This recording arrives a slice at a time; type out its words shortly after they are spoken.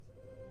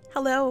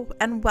Hello,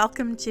 and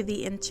welcome to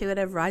the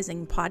Intuitive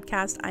Rising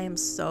podcast. I am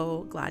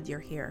so glad you're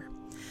here.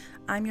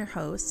 I'm your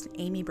host,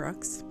 Amy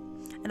Brooks,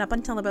 and up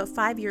until about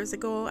 5 years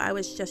ago, I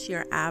was just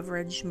your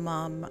average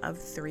mom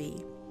of 3.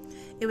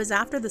 It was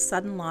after the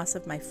sudden loss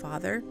of my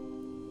father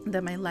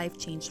that my life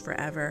changed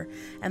forever,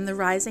 and the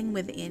rising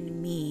within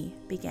me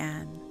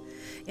began.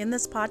 In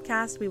this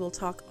podcast, we will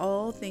talk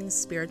all things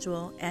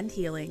spiritual and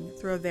healing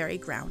through a very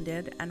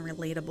grounded and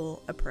relatable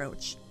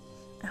approach.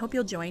 I hope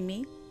you'll join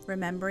me,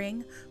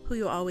 remembering who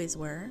you always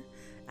were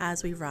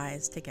as we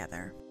rise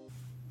together.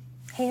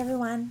 Hey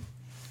everyone.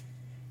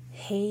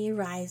 Hey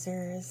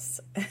risers.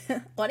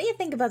 What do you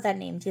think about that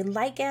name? Do you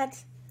like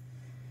it?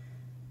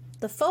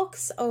 The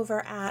folks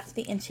over at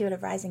the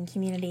Intuitive Rising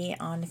community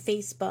on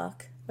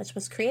Facebook, which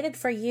was created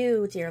for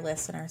you, dear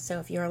listener.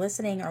 So if you're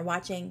listening or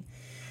watching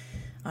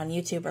on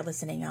YouTube or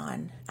listening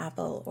on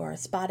Apple or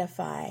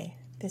Spotify,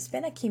 there's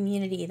been a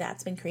community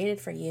that's been created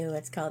for you.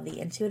 It's called the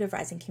Intuitive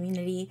Rising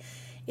Community.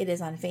 It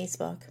is on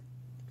Facebook.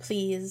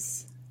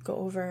 Please go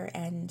over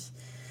and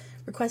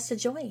request to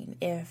join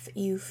if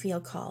you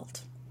feel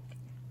called.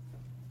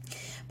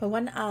 But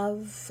one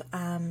of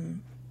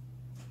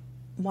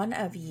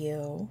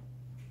you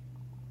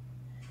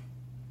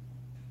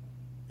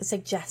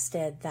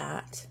suggested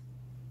that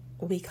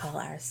we call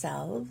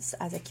ourselves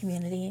as a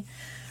community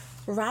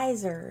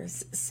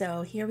risers.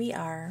 So here we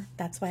are.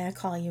 That's why I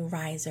call you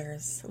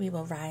risers. We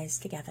will rise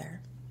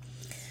together.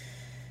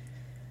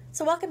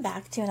 So welcome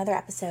back to another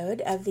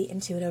episode of the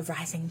Intuitive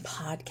Rising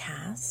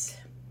podcast.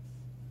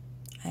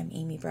 I'm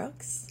Amy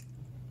Brooks.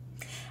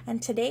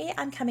 And today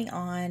I'm coming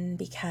on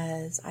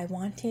because I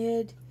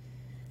wanted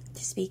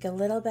to speak a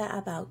little bit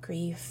about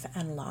grief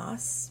and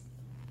loss.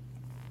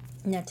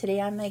 Now today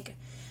I'm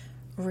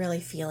really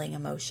feeling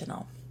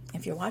emotional.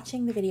 If you're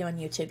watching the video on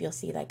YouTube, you'll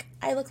see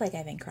I look like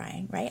I've been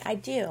crying, right? I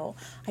do.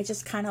 I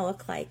just kind of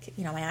look like,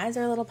 my eyes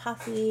are a little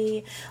puffy,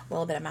 a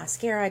little bit of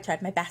mascara. I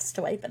tried my best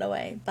to wipe it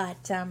away.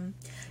 But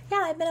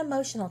I've been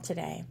emotional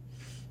today.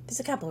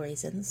 There's a couple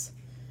reasons.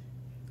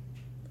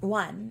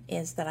 One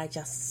is that I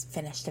just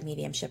finished a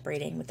mediumship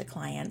reading with the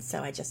client.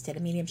 So I just did a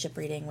mediumship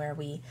reading where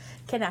we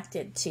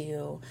connected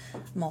to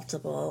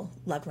multiple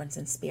loved ones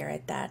in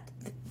spirit that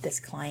this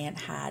client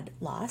had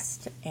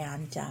lost.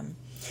 And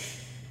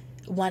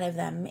one of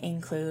them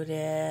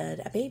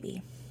included a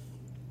baby.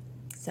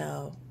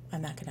 So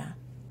I'm not going to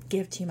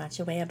give too much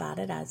away about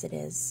it as it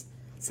is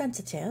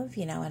sensitive,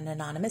 and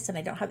anonymous, and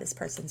I don't have this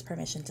person's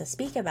permission to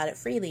speak about it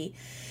freely.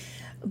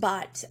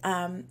 But,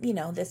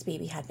 this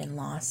baby had been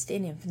lost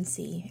in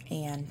infancy,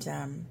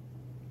 and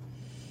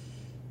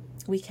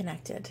we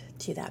connected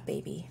to that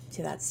baby,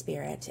 to that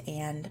spirit,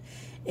 and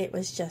it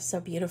was just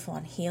so beautiful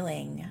and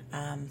healing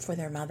for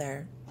their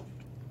mother.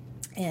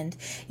 And,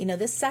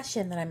 this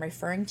session that I'm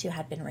referring to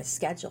had been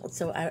rescheduled.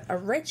 So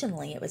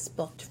originally it was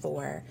booked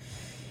for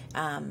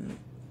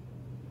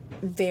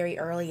very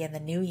early in the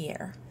new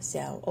year,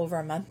 so over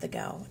a month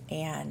ago.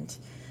 And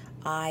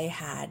I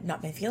had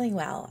not been feeling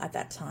well at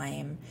that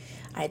time.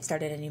 I had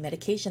started a new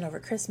medication over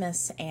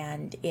Christmas,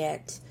 and I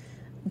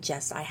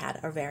had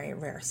a very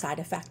rare side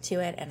effect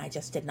to it, and I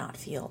just did not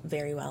feel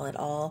very well at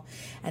all.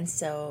 And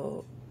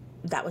so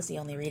that was the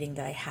only reading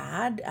that I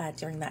had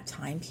during that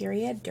time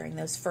period, during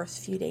those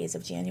first few days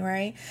of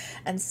January.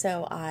 And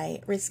so I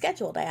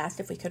rescheduled. I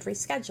asked if we could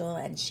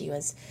reschedule, and she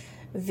was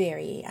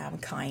very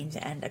kind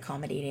and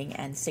accommodating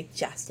and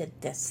suggested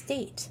this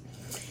date.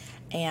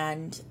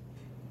 And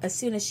as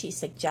soon as she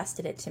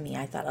suggested it to me,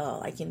 I thought,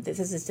 this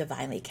is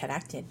divinely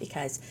connected,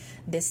 because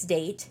this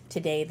date,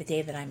 today, the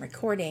day that I'm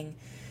recording,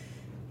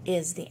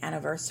 is the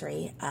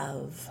anniversary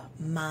of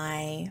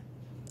my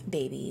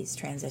baby's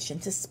transition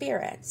to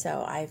spirit.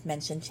 So I've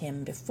mentioned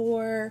him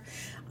before.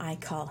 I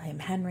call him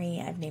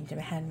Henry. I've named him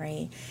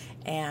Henry.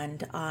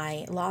 And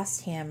I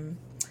lost him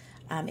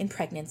in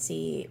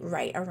pregnancy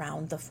right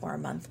around the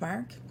 4-month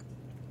mark.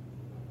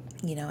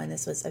 And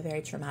this was a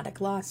very traumatic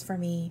loss for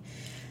me.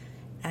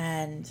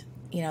 And,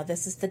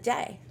 this is the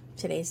day.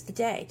 Today's the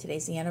day.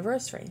 Today's the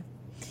anniversary.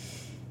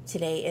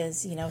 Today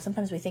is,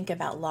 sometimes we think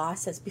about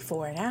loss as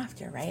before and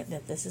after, right?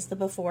 That this is the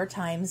before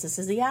times, this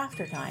is the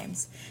after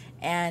times.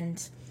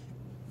 And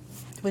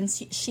when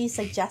she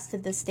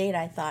suggested this date,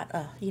 I thought,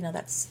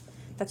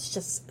 that's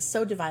just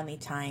so divinely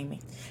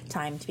timed,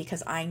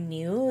 because I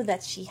knew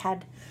that she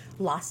had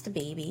lost a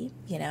baby,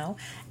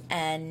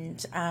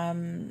 and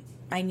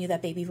I knew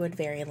that baby would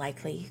very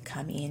likely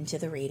come into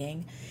the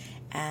reading,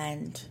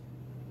 and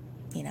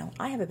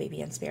I have a baby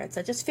in spirit,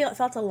 so it just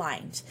felt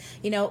aligned.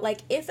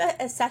 If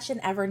a session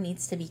ever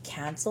needs to be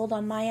canceled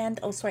on my end,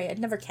 I'd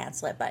never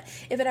cancel it, but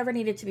if it ever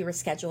needed to be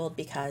rescheduled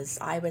because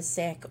I was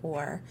sick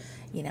or,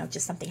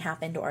 just something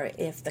happened, or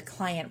if the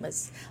client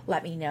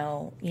let me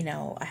know,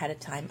 ahead of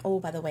time,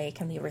 by the way,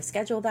 can we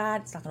reschedule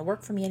that? It's not going to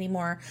work for me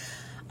anymore.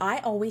 I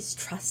always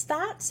trust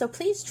that. So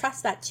please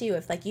trust that too.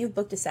 If you've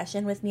booked a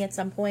session with me at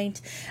some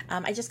point,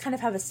 I just kind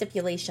of have a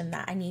stipulation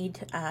that I need,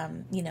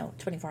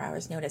 24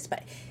 hours notice,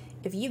 but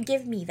if you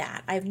give me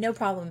that, I have no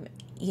problem,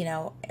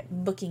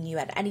 booking you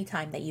at any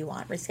time that you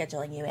want,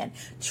 rescheduling you in.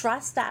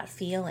 Trust that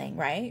feeling,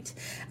 right?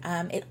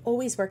 It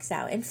always works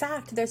out. In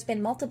fact, there's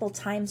been multiple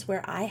times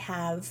where I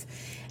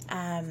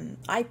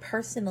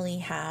personally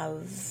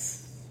have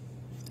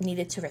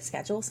needed to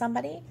reschedule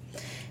somebody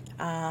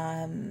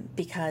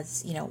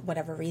because,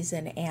 whatever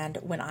reason. And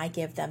when I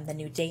give them the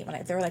new date,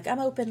 they're like, I'm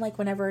open, like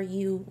whenever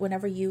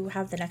you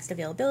have the next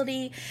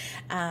availability,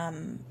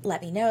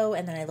 let me know.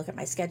 And then I look at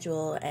my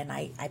schedule and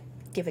I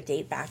give a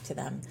date back to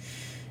them.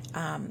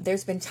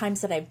 There's been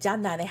times that I've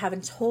done that. They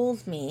haven't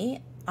told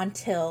me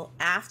until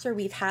after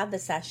we've had the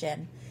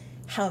session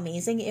how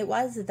amazing it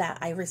was that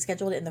I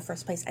rescheduled it in the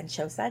first place and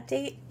chose that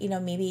date.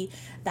 Maybe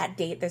that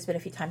date, there's been a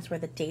few times where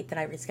the date that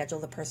I reschedule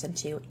the person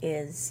to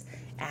is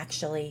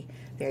actually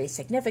very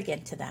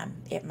significant to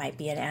them. It might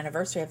be an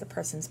anniversary of the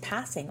person's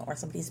passing or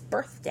somebody's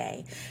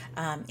birthday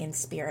in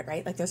spirit,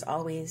 right? Like there's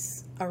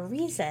always a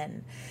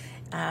reason.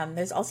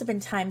 There's also been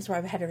times where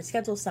I've had to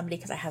reschedule somebody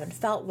because I haven't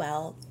felt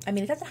well. I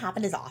mean, it doesn't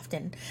happen as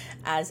often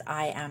as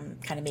I am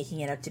kind of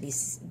making it out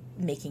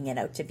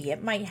to be.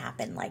 It might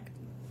happen like,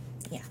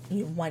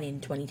 1 in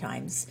 20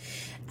 times,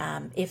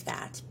 if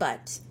that.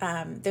 But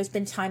there's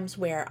been times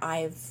where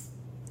I've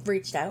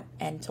reached out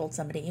and told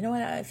somebody, you know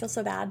what, I feel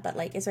so bad, but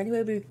like, is there any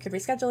way we could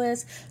reschedule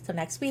this so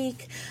next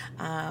week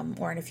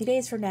or in a few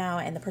days from now?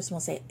 And the person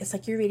will say, it's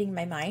like you're reading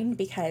my mind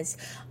because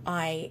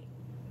I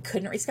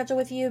couldn't reschedule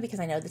with you because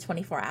I know the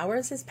 24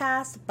 hours has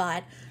passed,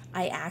 but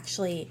I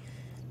actually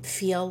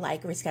feel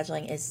like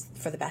rescheduling is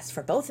for the best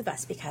for both of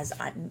us because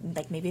I'm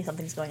like, maybe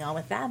something's going on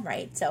with them,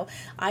 right? So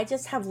I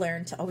just have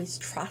learned to always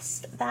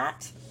trust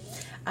that.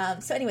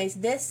 So anyways,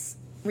 this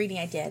reading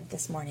I did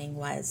this morning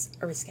was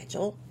a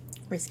rescheduled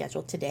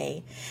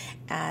today,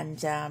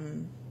 and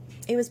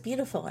it was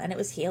beautiful and it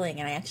was healing,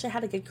 and I actually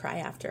had a good cry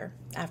after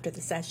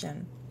the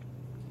session.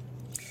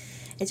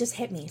 It just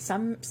hit me.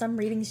 Some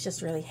readings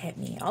just really hit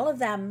me. All of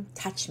them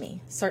touch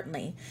me,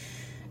 certainly.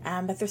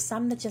 But there's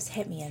some that just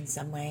hit me in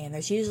some way. And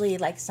there's usually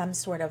like some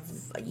sort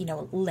of,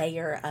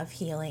 layer of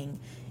healing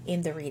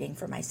in the reading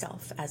for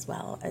myself as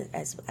well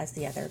as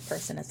the other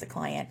person, as the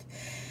client.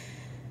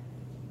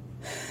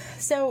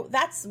 So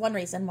that's one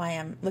reason why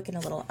I'm looking a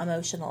little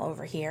emotional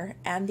over here.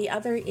 And the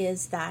other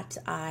is that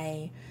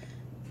that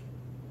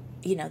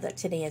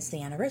today is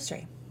the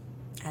anniversary.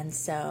 And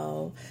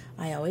so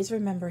I always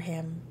remember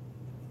him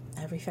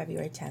every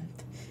February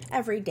 10th,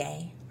 every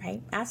day,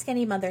 right? Ask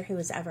any mother who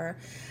has ever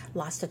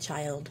lost a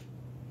child,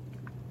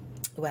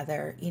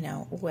 whether,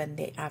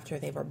 after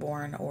they were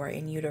born or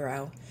in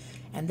utero,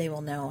 and they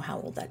will know how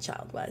old that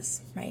child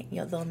was, right?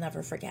 They'll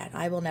never forget.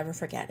 I will never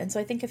forget. And so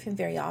I think of him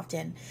very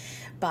often,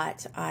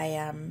 but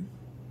I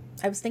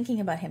was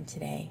thinking about him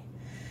today,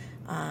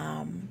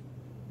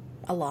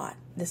 a lot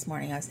this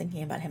morning. I was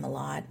thinking about him a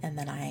lot. And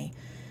then I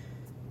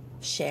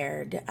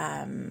shared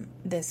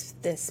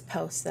this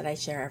post that I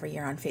share every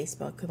year on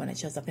Facebook when it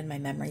shows up in my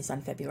memories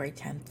on February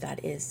 10th.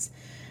 That is,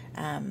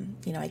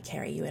 I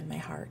carry you in my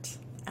heart.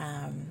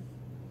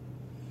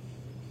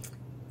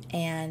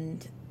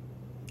 And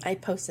I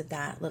posted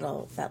that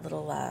little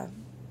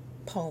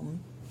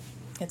poem.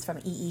 It's from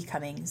E.E.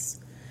 Cummings.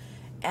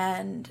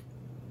 And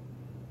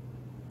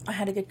I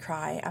had a good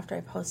cry after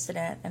I posted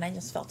it, and I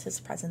just felt his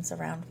presence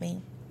around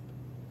me.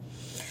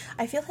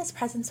 I feel his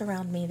presence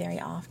around me very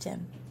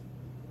often.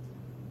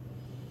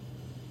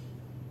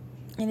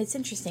 And it's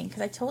interesting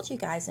because I told you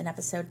guys in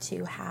episode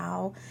 2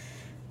 how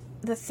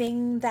the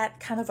thing that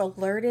kind of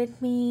alerted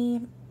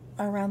me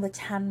around the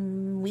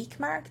 10-week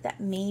mark that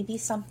maybe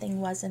something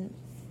wasn't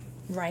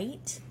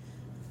right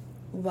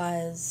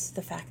was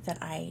the fact that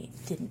I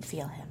didn't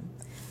feel him,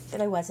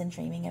 that I wasn't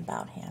dreaming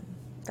about him,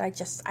 that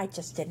I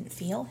just didn't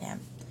feel him.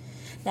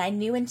 Now, I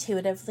knew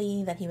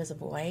intuitively that he was a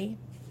boy,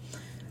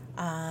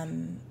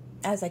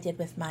 as I did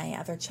with my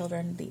other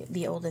children,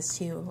 the oldest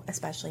two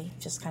especially,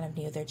 just kind of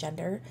knew their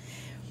gender.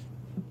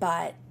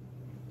 But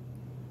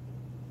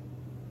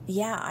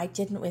yeah, I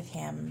didn't with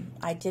him.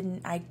 I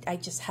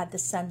just had the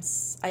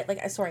sense,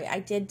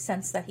 I did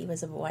sense that he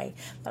was a boy,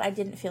 but I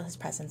didn't feel his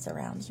presence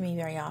around me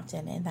very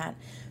often, and that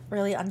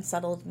really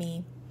unsettled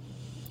me.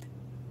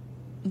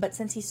 But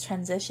since he's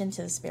transitioned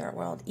to the spirit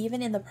world,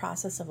 even in the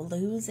process of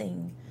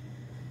losing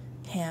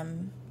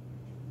him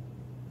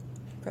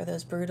for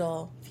those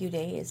brutal few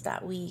days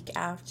that week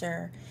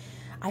after,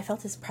 I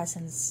felt his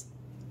presence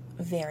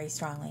very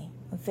strongly,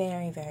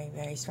 very, very,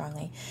 very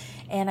strongly.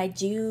 And I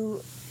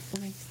do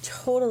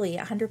totally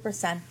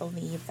 100%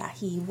 believe that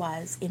he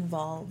was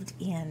involved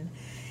in,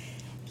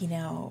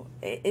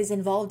 is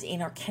involved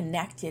in or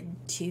connected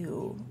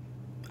to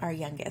our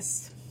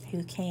youngest,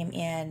 who came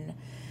in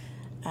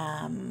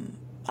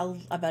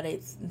about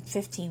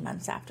 15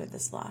 months after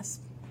this loss.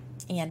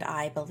 And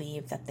I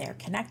believe that they're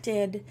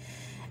connected,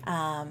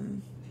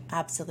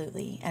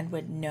 absolutely, and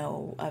would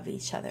know of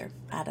each other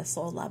at a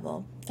soul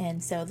level.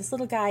 And so this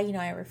little guy,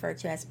 I refer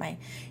to as my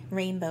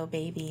rainbow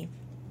baby.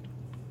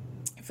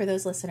 For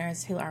those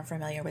listeners who aren't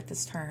familiar with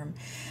this term,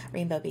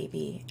 rainbow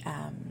baby,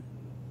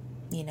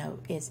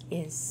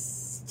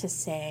 is to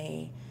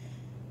say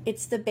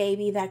it's the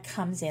baby that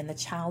comes in, the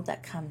child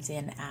that comes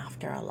in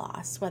after a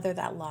loss, whether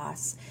that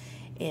loss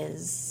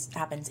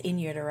happens in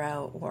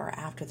utero or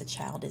after the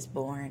child is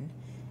born.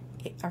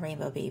 A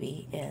rainbow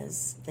baby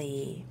is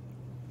the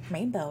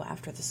rainbow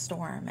after the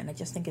storm, and I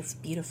just think it's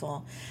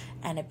beautiful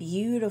and a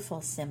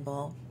beautiful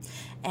symbol.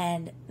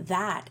 And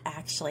that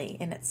actually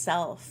in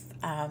itself,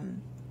 I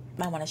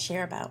want to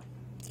share about,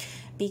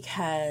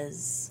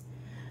 because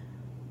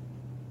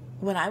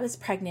when I was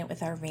pregnant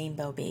with our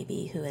rainbow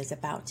baby, who is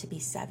about to be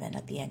 7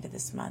 at the end of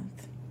this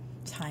month,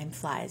 time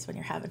flies when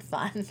you're having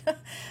fun.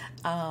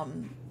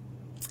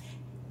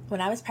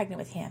 When I was pregnant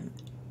with him,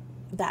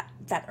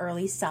 that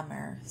early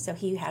summer, so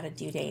he had a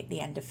due date the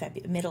end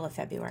of middle of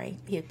February.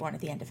 He was born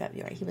at the end of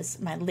February. He was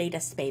my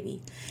latest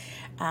baby.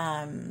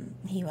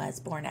 He was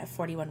born at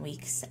 41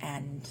 weeks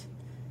and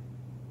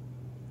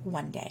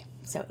 1 day,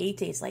 so 8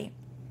 days late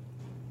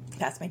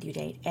past my due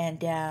date. And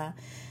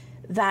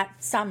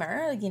that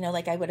summer,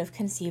 like I would have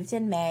conceived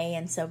in May,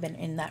 and so been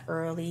in that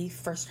early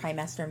first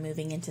trimester,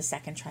 moving into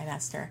second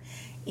trimester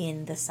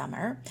in the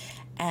summer.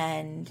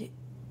 And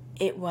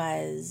it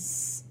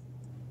was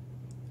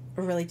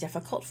really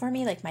difficult for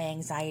me. Like, my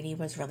anxiety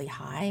was really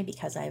high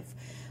because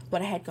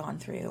what I had gone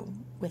through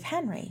with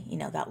Henry,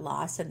 that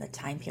loss and the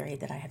time period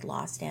that I had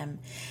lost him.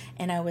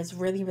 And I was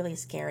really, really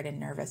scared and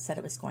nervous that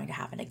it was going to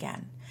happen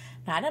again.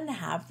 Now, I didn't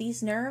have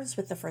these nerves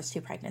with the first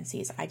 2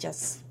 pregnancies. I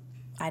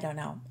don't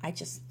know.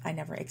 I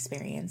never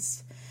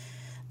experienced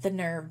the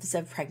nerves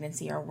of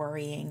pregnancy or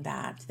worrying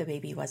that the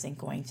baby wasn't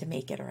going to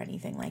make it or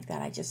anything like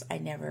that. I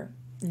never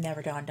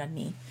dawned on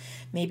me.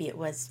 Maybe it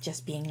was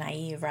just being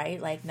naive,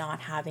 right? Like, not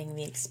having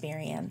the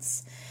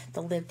experience,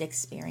 the lived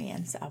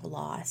experience of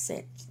loss.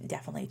 It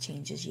definitely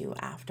changes you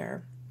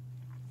after.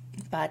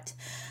 But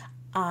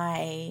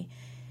I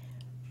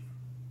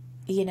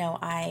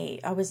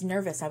was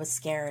nervous. I was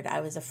scared.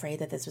 I was afraid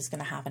that this was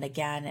going to happen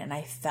again. And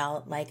I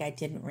felt like I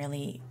didn't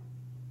really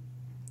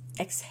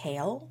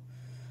exhale.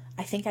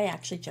 I think I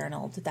actually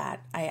journaled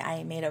that.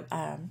 I made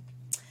a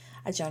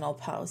journal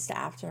post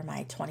after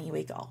my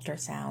 20-week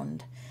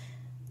ultrasound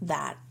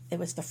that it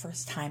was the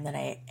first time that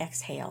I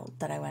exhaled,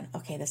 that I went,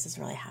 okay, this is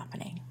really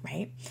happening,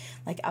 right?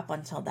 Like, up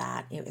until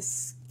that, it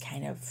was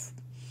kind of,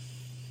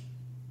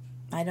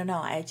 I don't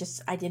know. I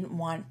didn't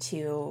want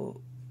to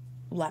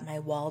let my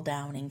wall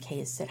down in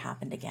case it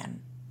happened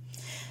again.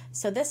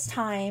 So this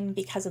time,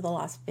 because of the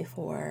loss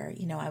before,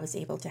 I was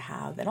able to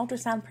have an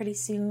ultrasound pretty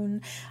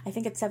soon. I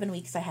think at 7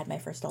 weeks, I had my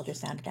first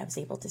ultrasound, and I was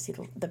able to see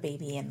the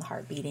baby and the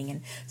heart beating.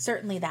 And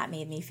certainly that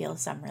made me feel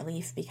some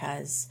relief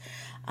because,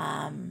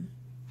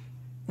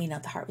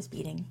 the heart was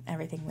beating.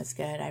 Everything was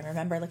good. I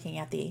remember looking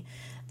at the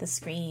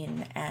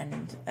screen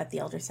and at the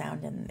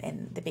ultrasound,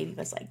 and the baby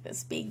was like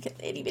this big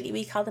itty bitty.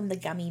 We called him the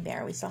gummy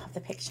bear. We still have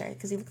the picture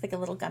because he looked like a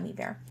little gummy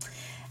bear.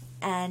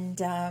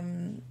 And,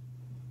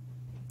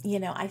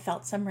 I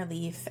felt some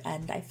relief,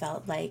 and I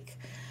felt like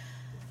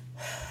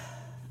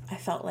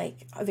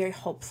very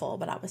hopeful,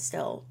 but I was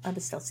still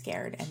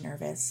scared and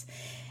nervous.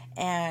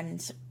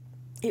 And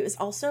it was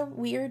also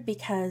weird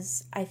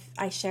because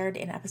I shared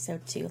in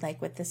episode 2, like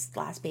with this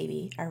last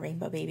baby, our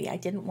rainbow baby, I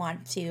didn't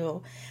want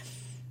to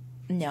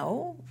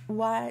know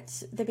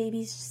what the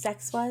baby's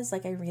sex was.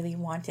 Like, I really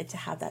wanted to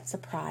have that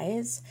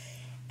surprise.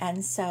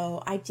 And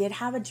so I did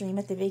have a dream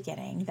at the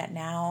beginning that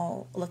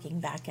now, looking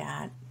back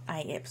at,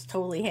 it was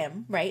totally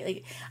him, right?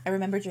 Like, I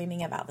remember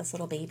dreaming about this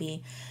little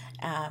baby,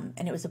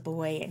 and it was a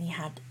boy, and he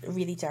had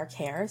really dark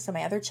hair. So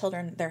my other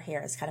children, their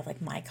hair is kind of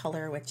like my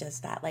color, which is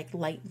that like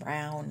light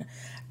brown,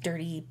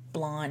 dirty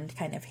blonde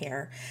kind of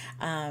hair.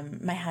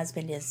 My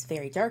husband is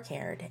very dark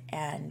haired,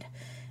 and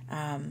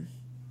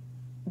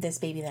this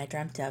baby that I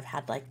dreamt of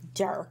had like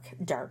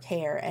dark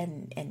hair,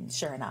 and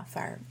sure enough,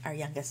 our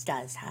youngest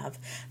does have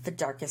the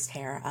darkest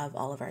hair of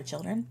all of our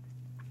children.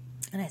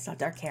 And I saw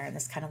dark hair and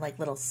this kind of like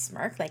little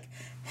smirk, like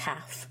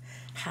half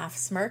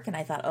smirk. And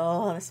I thought,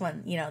 oh, this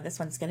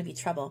one's going to be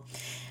trouble.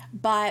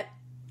 But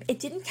it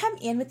didn't come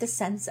in with the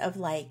sense of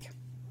like,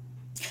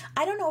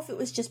 I don't know if it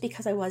was just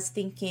because I was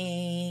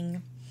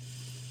thinking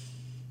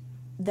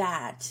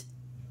that,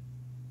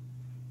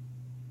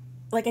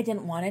 like, I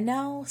didn't want to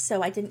know.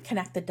 So I didn't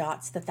connect the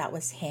dots that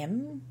was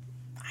him.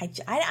 I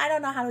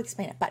don't know how to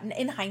explain it. But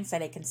in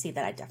hindsight, I can see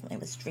that I definitely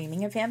was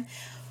dreaming of him.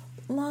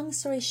 Long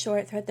story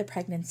short, throughout the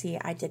pregnancy,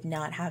 I did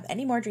not have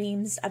any more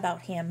dreams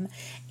about him,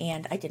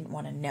 and I didn't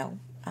want to know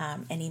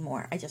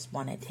anymore. I just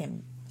wanted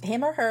him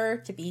or her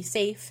to be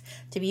safe,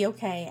 to be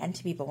okay, and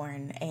to be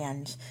born,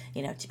 and,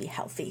 to be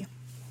healthy.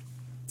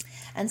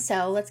 And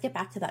so let's get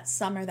back to that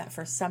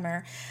first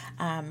summer.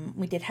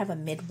 We did have a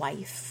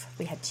midwife.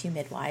 We had 2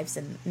 midwives,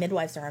 and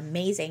midwives are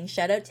amazing.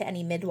 Shout out to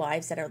any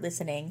midwives that are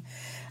listening.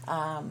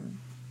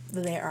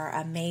 They are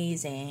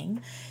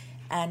amazing.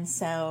 And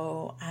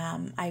so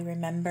I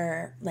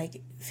remember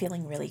like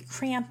feeling really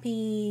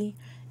crampy,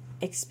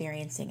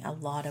 experiencing a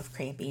lot of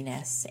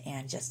crampiness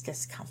and just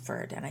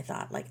discomfort. And I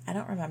thought, like, I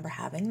don't remember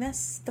having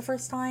this the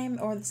first time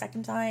or the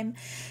second time,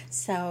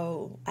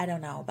 so I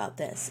don't know about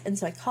this. And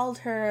so I called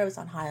her. I was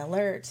on high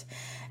alert.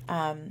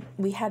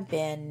 We had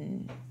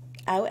been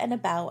out and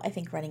about, I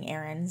think running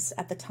errands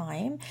at the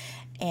time.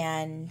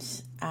 And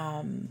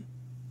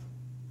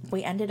I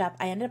ended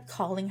up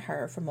calling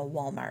her from a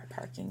Walmart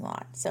parking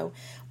lot. So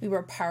we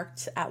were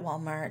parked at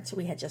Walmart.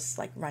 We had just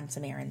like run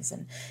some errands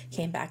and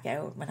came back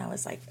out when I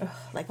was like, ugh,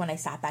 like when I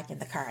sat back in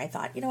the car, I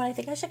thought, you know what, I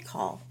think I should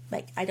call.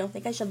 Like, I don't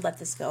think I should let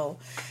this go.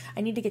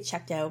 I need to get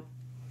checked out.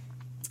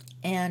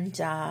 And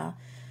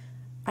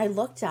I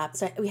looked up.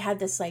 So we had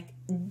this like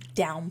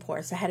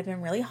downpour. So it had been a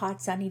really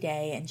hot, sunny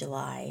day in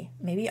July,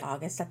 maybe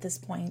August at this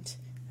point.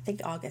 I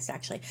think August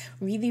actually.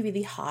 Really,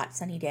 really hot,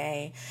 sunny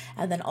day.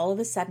 And then all of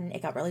a sudden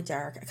it got really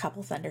dark, a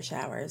couple thunder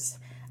showers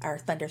or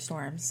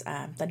thunderstorms,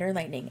 thunder and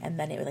lightning. And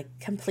then it was like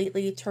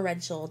completely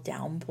torrential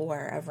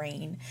downpour of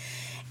rain.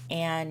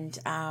 And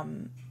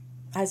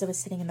as I was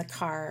sitting in the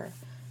car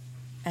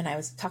and I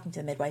was talking to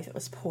the midwife, it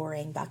was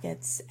pouring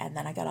buckets. And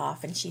then I got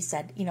off and she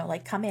said, you know,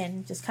 like, come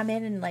in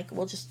and like,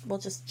 we'll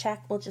just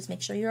check. We'll just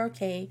make sure you're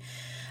okay.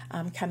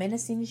 Come in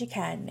as soon as you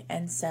can.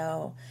 And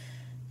so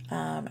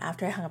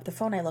after I hung up the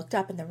phone, I looked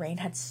up and the rain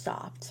had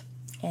stopped.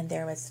 And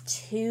there was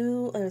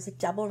a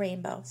double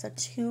rainbow. So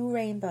 2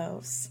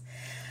 rainbows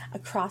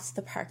across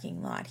the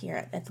parking lot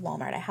here at the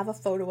Walmart. I have a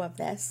photo of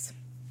this.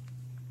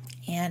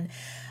 And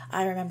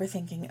I remember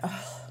thinking,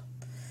 oh,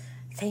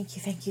 thank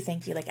you, thank you,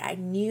 thank you. Like, I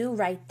knew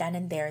right then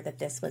and there that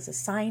this was a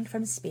sign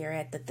from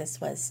Spirit, that this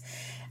was,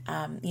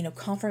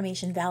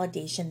 confirmation,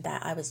 validation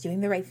that I was doing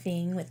the right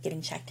thing with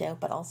getting checked out.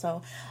 But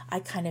also I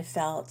kind of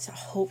felt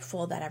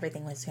hopeful that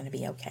everything was going to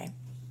be okay.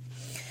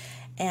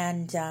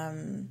 And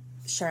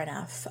sure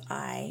enough,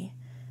 I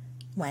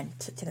went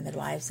to the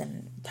midwives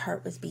and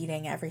heart was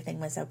beating. Everything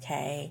was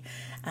okay.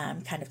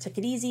 Kind of took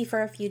it easy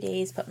for a few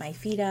days, put my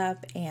feet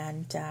up,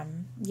 and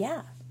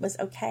was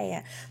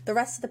okay. The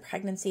rest of the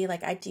pregnancy,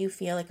 like, I do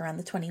feel like around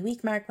the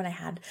 20-week mark when I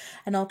had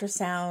an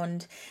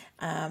ultrasound,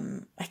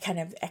 I kind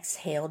of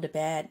exhaled a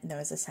bit. And there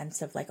was a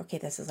sense of like, okay,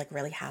 this is like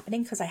really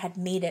happening, because I had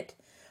made it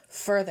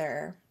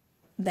further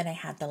than I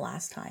had the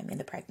last time in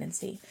the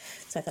pregnancy.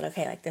 So I thought,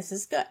 okay, like, this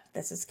is good.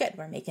 This is good.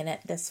 We're making it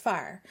this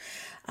far.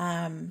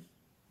 And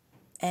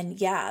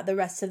yeah, the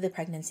rest of the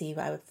pregnancy,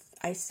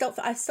 I still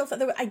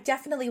felt, I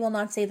definitely will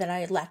not say that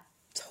I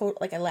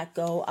let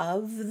go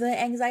of the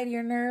anxiety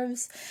or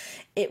nerves.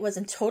 It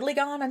wasn't totally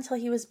gone until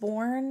he was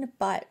born,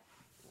 but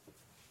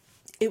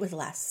it was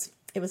less.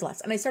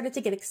 And I started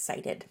to get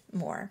excited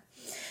more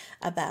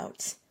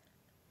about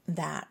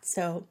that.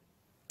 So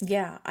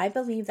yeah, I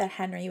believe that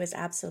Henry was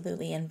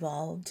absolutely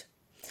involved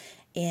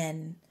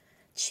in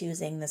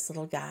choosing this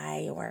little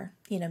guy, or,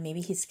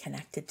 maybe he's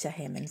connected to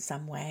him in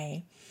some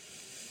way.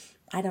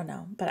 I don't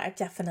know, but I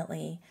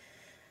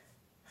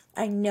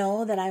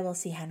know that I will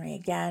see Henry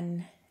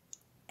again,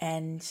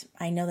 and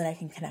I know that I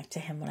can connect to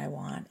him when I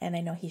want, and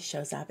I know he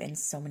shows up in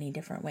so many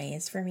different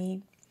ways for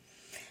me.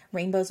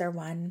 Rainbows are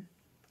one.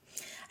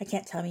 I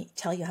can't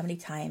tell you how many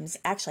times.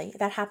 Actually,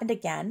 that happened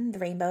again. The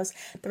rainbows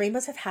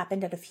have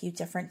happened at a few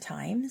different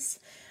times.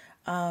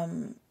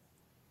 But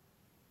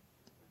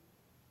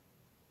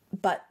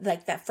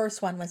like that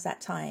first one was that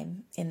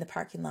time in the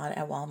parking lot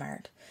at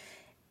Walmart.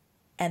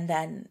 And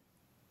then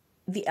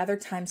the other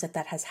times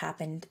that has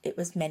happened, it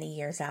was many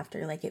years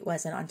after. Like, it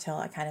wasn't until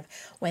I kind of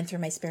went through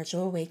my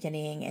spiritual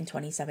awakening in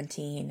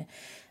 2017.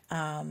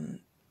 And,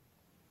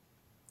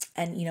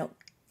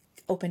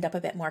 opened up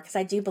a bit more, because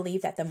I do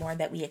believe that the more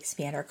that we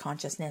expand our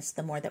consciousness,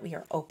 the more that we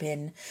are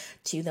open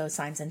to those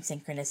signs and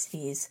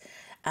synchronicities,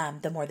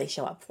 the more they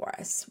show up for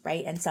us,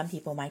 right? And some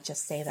people might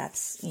just say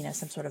that's,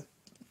 some sort of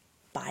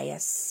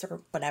bias or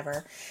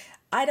whatever.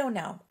 I don't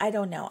know.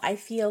 I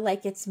feel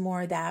like it's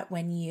more that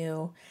when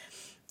you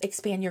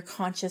expand your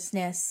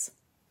consciousness,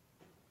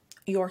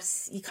 you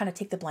kind of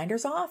take the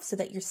blinders off, so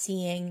that you're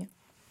seeing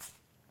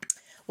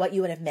what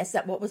you would have missed,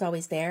 that what was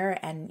always there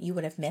and you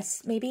would have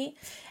missed maybe.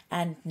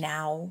 And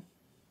now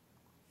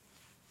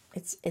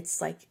it's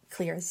like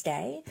clear as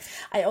day.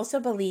 I also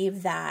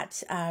believe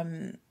that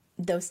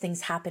those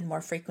things happen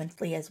more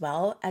frequently as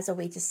well, as a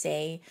way to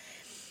say,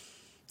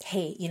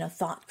 hey,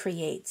 thought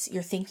creates.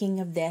 You're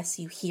thinking of this,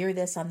 you hear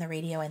this on the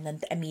radio, and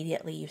then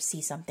immediately you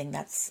see something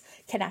that's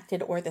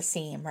connected or the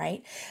same,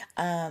 right?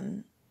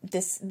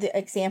 The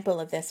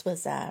example of this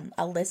was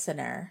a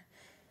listener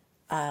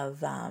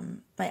of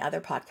my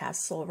other podcast,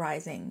 Soul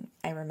Rising.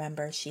 I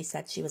remember she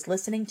said she was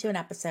listening to an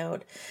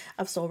episode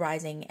of Soul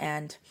Rising,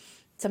 and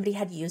somebody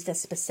had used a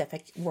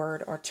specific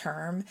word or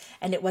term,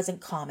 and it wasn't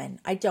common.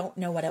 I don't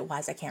know what it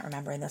was. I can't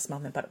remember in this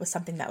moment, but it was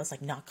something that was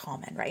like not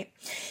common, right?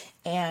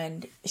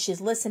 And she's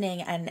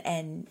listening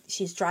and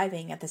she's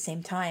driving at the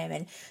same time,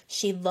 and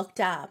she looked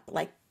up,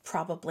 like,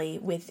 probably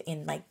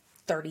within like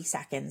 30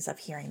 seconds of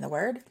hearing the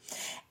word,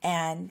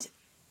 and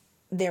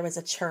there was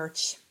a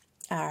church,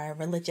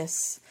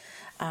 religious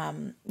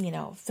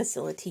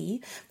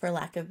facility, for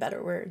lack of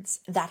better words,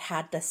 that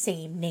had the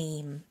same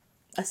name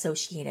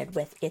associated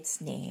with its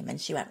name.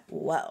 And she went,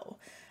 whoa,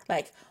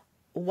 like,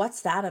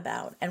 what's that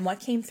about? And what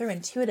came through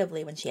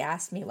intuitively when she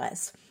asked me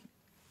was,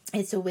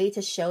 It's a way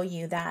to show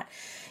you that,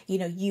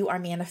 you are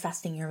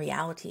manifesting your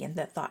reality and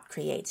that thought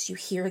creates. You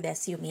hear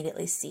this, you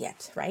immediately see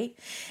it, right?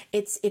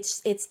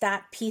 It's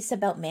that piece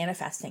about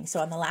manifesting. So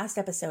on the last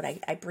episode,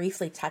 I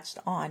briefly touched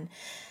on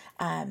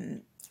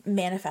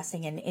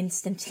manifesting and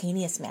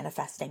instantaneous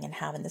manifesting, and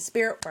how in the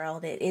spirit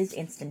world it is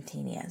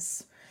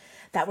instantaneous,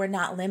 that we're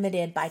not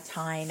limited by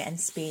time and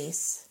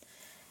space,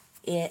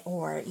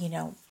 or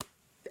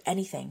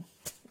anything.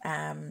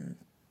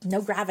 No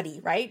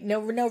gravity, right? No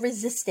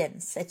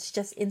resistance. It's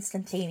just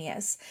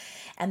instantaneous.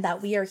 And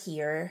that we are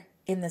here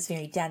in this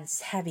very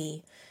dense,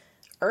 heavy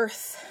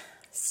earth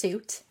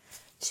suit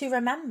to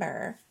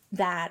remember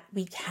that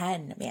we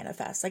can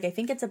manifest. Like, I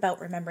think it's about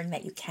remembering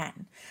that you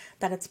can,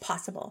 that it's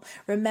possible,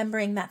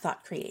 remembering that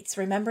thought creates,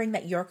 remembering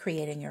that you're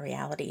creating your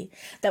reality,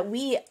 that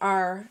we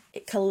are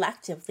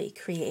collectively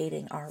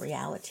creating our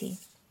reality.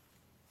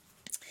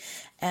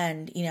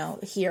 And,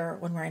 here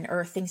when we're in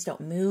earth, things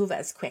don't move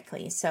as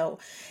quickly. So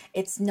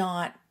it's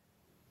not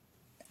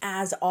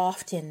as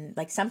often,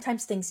 like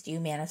sometimes things do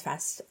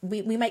manifest.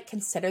 We might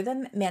consider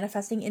them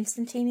manifesting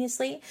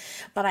instantaneously,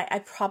 but I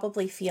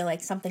probably feel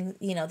like something,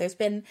 there's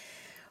been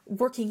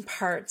working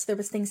parts. There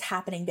was things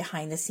happening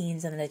behind the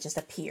scenes, and then it just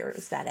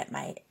appears that it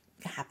might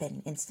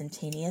happen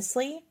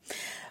instantaneously.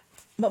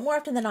 But more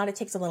often than not, it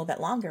takes a little bit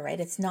longer, right?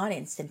 It's not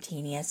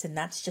instantaneous. And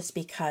that's just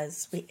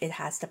because it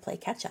has to play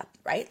catch up,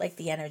 right? Like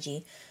the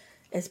energy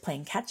is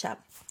playing catch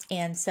up.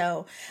 And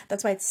so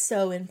that's why it's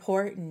so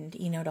important,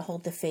 to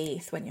hold the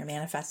faith when you're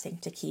manifesting,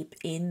 to keep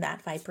in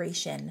that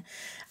vibration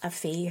of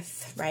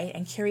faith, right?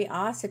 And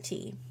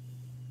curiosity.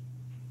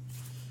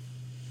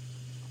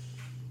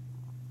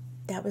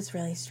 That was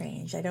really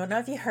strange. I don't know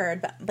if you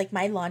heard, but like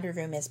my laundry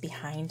room is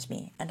behind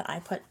me, and I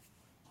put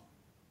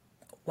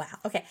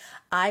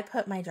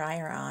my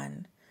dryer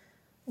on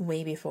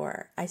way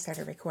before I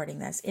started recording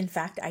this. In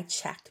fact, I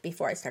checked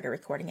before I started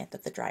recording it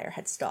that the dryer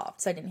had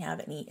stopped, so I didn't have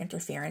any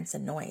interference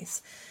and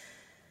noise.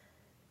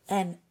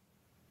 And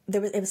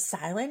it was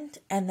silent,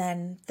 and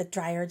then the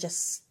dryer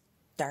just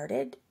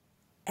started,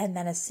 and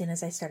then as soon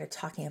as I started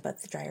talking about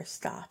it, the dryer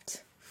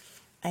stopped.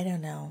 I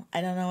don't know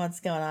what's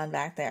going on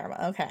back there,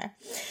 but okay.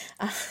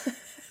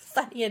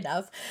 Funny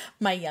enough,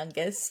 my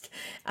youngest,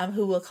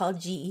 who we'll call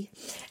G,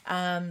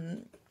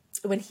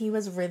 when he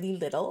was really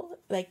little,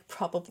 like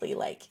probably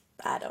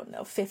I don't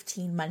know,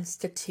 15 months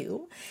to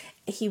 2,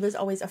 he was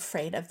always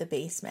afraid of the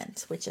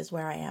basement, which is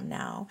where I am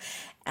now.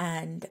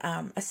 And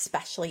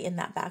especially in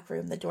that back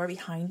room, the door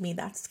behind me,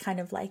 that's kind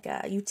of like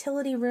a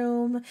utility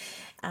room,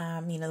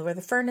 where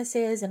the furnace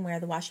is and where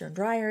the washer and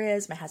dryer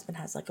is. My husband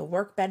has like a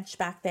workbench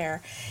back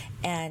there.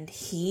 And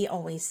he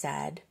always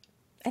said,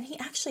 and he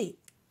actually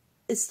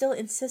is still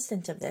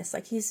insistent of this,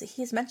 like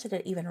he's mentioned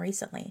it even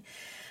recently,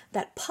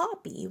 that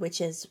Poppy,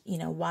 which is,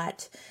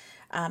 what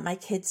my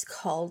kids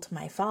called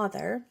my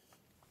father,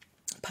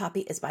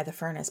 Poppy is by the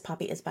furnace.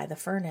 Poppy is by the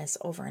furnace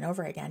over and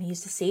over again. He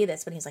used to say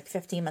this when he was like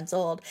 15 months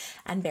old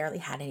and barely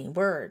had any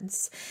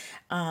words.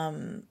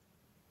 And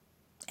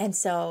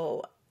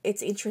so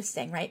it's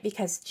interesting, right?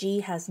 Because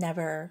G has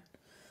never,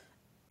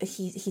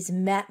 he's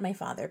met my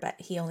father, but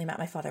he only met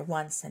my father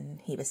once and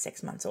he was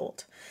 6 months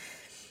old.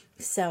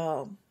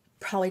 So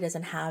probably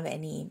doesn't have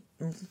any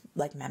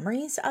like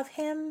memories of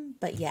him,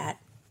 but yet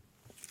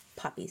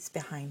Poppy's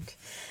behind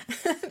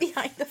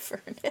the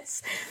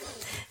furnace.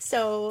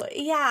 So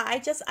yeah,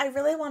 I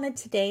really wanted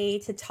today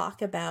to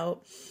talk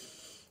about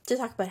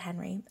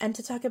Henry, and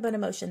to talk about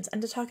emotions,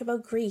 and to talk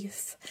about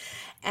grief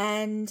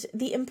and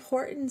the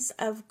importance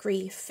of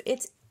grief.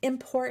 It's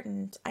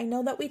important. I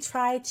know that we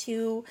try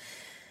to,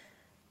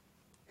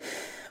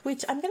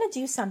 I'm going to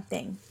do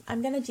something.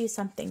 I'm going to do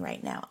something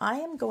right now. I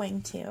am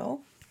going to,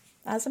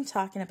 as I'm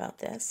talking about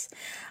this,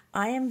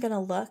 I am going to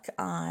look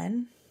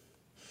on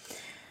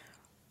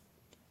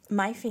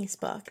my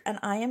Facebook, and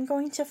I am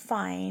going to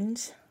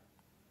find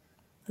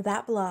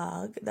that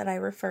blog that I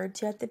referred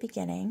to at the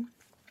beginning,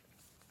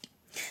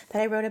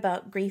 that I wrote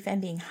about grief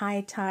and being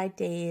high tide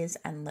days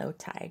and low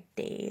tide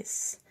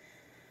days.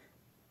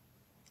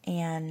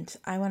 And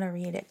I want to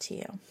read it to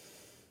you.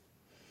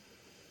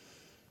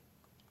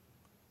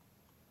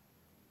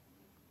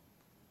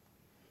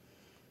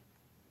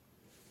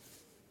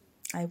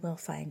 I will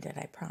find it,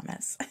 I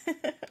promise.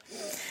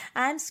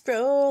 I'm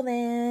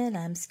scrolling.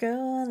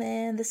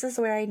 This is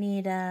where I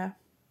need, oh,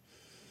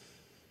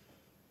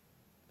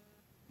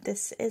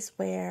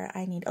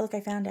 look,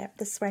 I found it.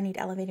 This is where I need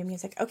elevator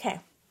music.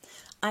 Okay.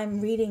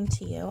 I'm reading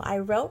to you. I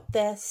wrote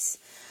this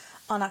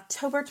on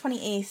October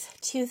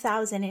 28th,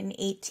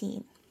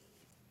 2018.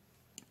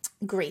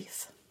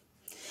 Grief.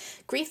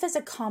 Grief is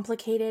a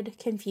complicated,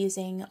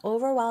 confusing,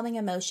 overwhelming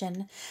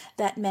emotion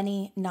that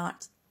many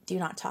do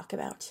not talk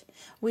about.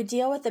 We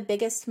deal with the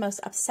biggest,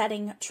 most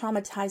upsetting,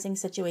 traumatizing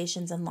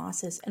situations and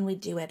losses, and we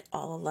do it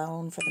all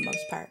alone for the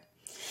most part.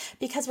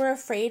 Because we're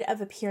afraid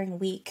of appearing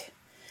weak,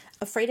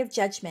 afraid of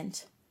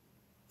judgment.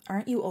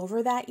 Aren't you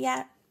over that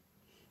yet?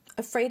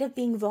 Afraid of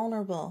being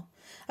vulnerable,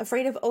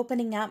 afraid of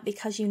opening up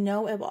because you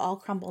know it will all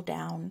crumble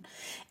down.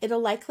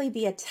 It'll likely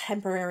be a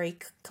temporary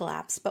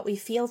collapse, but we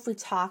feel if we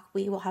talk,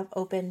 we will have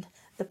opened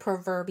the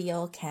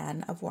proverbial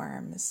can of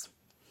worms.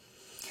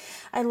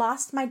 I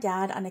lost my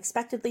dad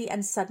unexpectedly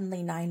and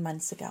suddenly 9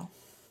 months ago.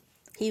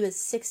 He was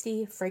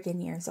 60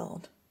 friggin' years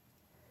old.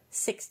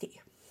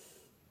 60.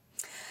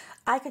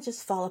 I could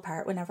just fall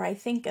apart whenever I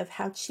think of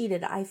how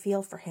cheated I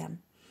feel for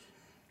him,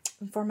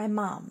 and for my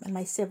mom and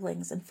my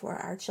siblings and for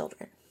our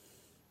children.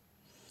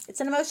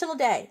 It's an emotional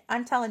day,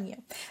 I'm telling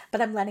you,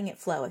 but I'm letting it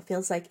flow. It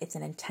feels like it's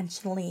an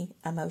intentionally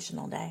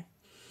emotional day.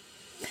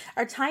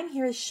 Our time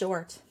here is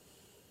short.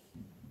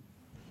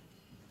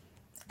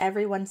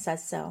 Everyone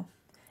says so.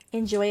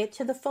 Enjoy it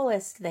to the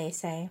fullest, they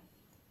say.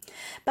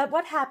 But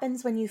what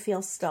happens when you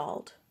feel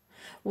stalled?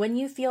 When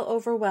you feel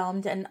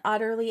overwhelmed and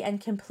utterly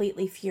and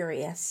completely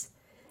furious?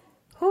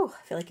 Whew,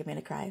 I feel like I'm going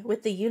to cry.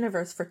 With the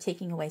universe for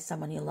taking away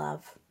someone you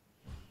love.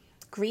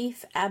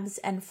 Grief ebbs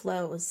and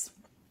flows.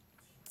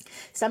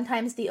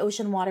 Sometimes the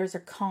ocean waters are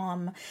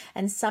calm,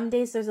 and some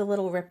days there's a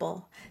little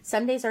ripple.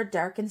 Some days are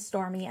dark and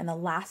stormy, and the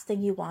last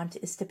thing you want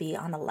is to be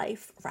on a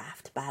life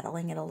raft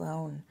battling it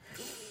alone.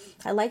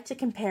 I like to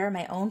compare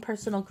my own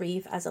personal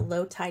grief as a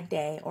low tide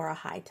day or a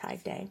high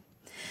tide day.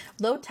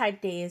 Low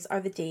tide days are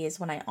the days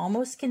when I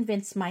almost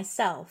convince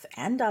myself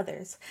and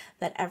others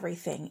that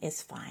everything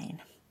is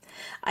fine.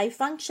 I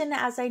function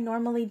as I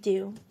normally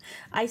do.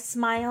 I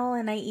smile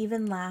and I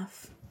even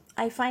laugh.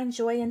 I find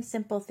joy in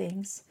simple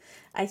things.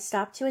 I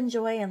stop to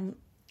enjoy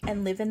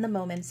and live in the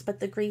moments,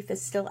 but the grief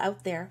is still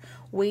out there,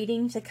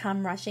 waiting to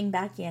come rushing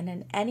back in,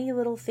 and any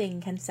little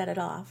thing can set it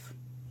off.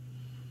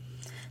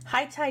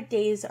 High tide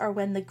days are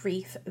when the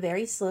grief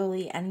very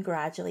slowly and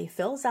gradually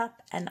fills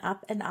up and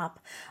up and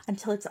up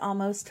until it's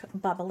almost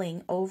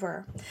bubbling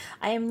over.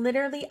 I am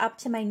literally up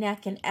to my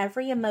neck in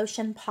every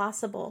emotion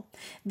possible.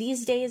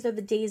 These days are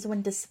the days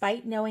when,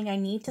 despite knowing I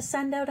need to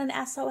send out an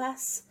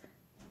SOS,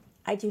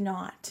 I do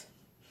not.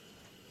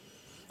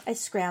 I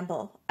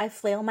scramble. I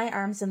flail my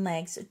arms and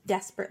legs,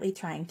 desperately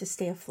trying to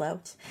stay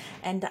afloat,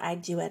 and I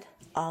do it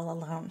all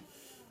alone.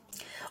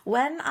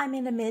 When I'm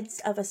in the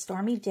midst of a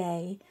stormy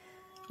day,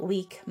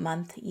 week,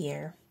 month,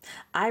 year,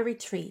 I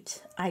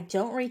retreat. I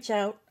don't reach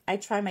out. I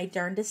try my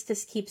darndest to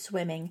keep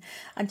swimming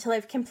until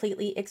I've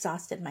completely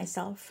exhausted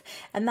myself.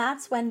 And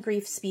that's when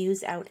grief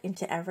spews out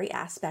into every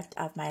aspect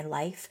of my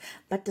life,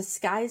 but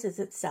disguises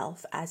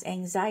itself as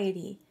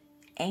anxiety,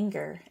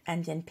 anger,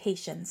 and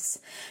impatience.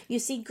 You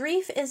see,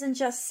 grief isn't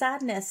just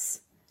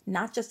sadness,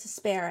 not just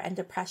despair and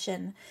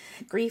depression.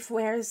 Grief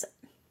wears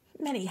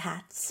many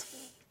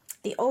hats.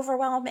 The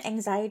overwhelming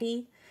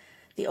anxiety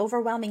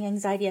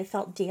I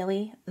felt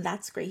daily,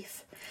 that's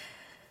grief.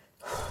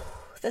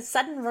 The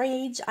sudden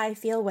rage I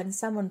feel when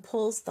someone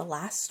pulls the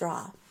last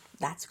straw,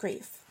 that's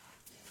grief.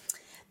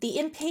 The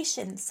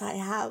impatience I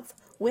have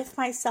with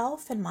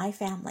myself and my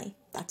family,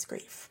 that's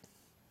grief.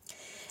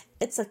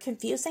 It's a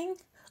confusing,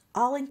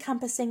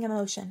 all-encompassing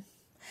emotion.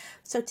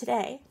 So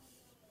today,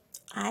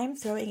 I'm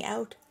throwing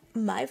out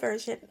my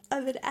version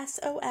of an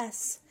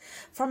SOS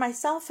for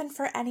myself and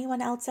for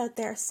anyone else out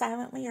there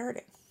silently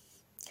hurting.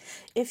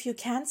 If you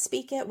can't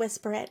speak it,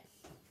 whisper it.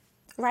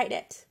 Write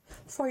it,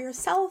 for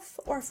yourself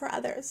or for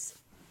others.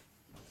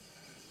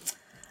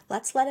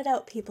 Let's let it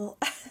out, people.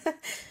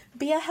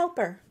 Be a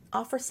helper.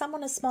 Offer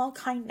someone a small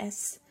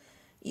kindness.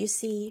 You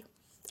see,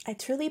 I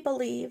truly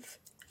believe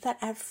that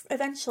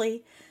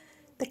eventually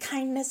the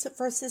kindness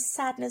versus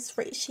sadness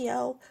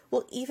ratio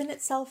will even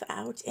itself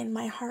out in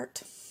my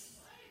heart.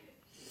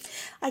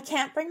 I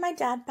can't bring my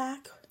dad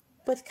back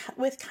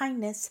with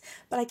kindness,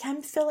 but I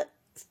can fill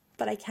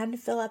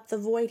up the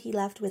void he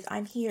left with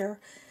I'm here.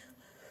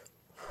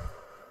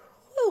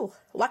 Whew,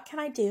 what can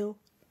I do?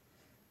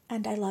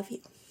 And I love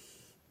you.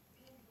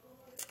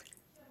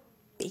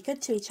 Be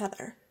good to each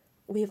other.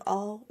 We're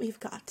all we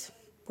got.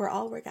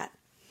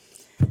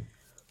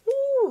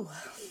 Woo.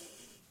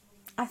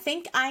 I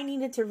think I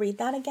needed to read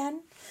that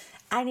again.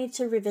 I need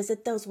to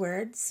revisit those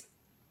words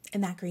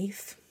in that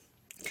grief.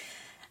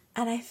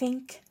 And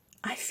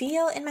I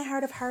feel in my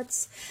heart of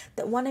hearts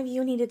that one of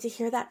you needed to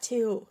hear that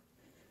too.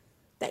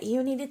 That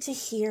you needed to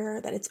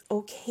hear that it's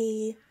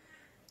okay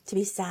to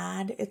be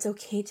sad. It's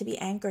okay to be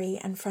angry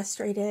and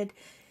frustrated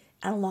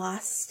and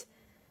lost.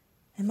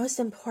 And most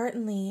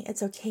importantly,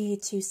 it's okay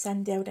to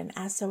send out an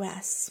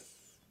SOS.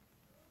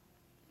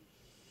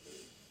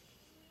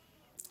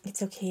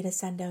 It's okay to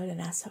send out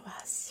an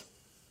SOS.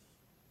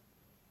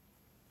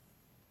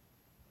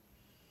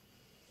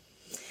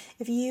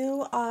 If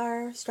you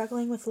are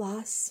struggling with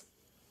loss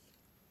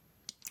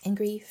and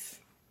grief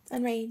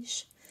and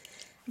rage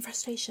and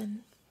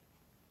frustration,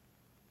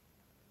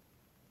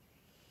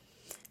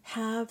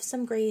 have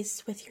some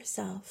grace with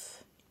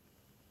yourself.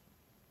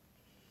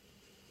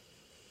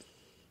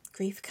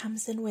 Grief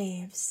comes in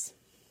waves.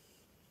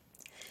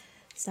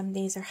 Some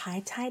days are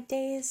high tide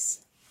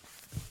days.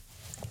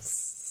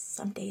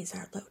 Some days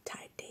are low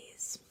tide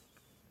days.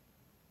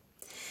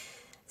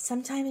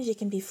 Sometimes you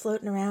can be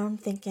floating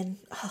around thinking,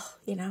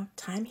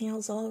 time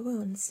heals all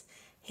wounds.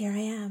 Here I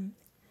am,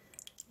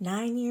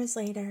 9 years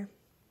later,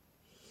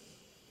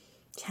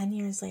 10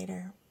 years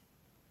later.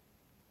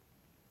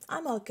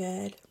 I'm all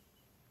good.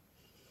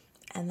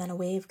 And then a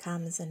wave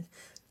comes and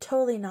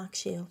totally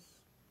knocks you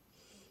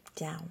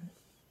down.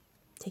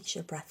 Takes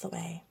your breath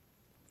away.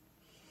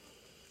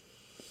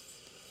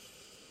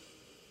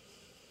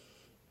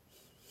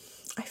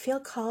 I feel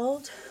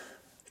called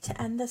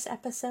to end this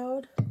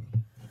episode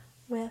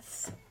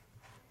with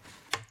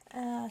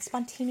a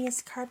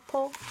spontaneous card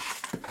pull.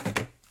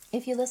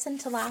 If you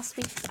listened to last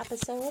week's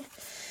episode,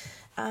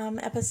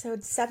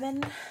 episode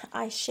 7,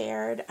 I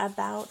shared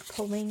about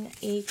pulling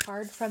a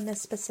card from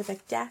this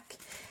specific deck,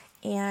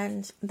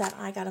 and that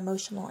I got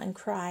emotional and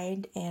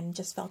cried and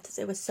just felt as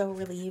it was so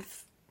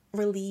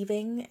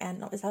relieving,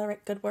 and is that a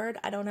good word?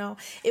 I don't know.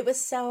 It was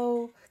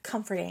so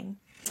comforting.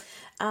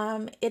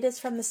 It is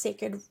from the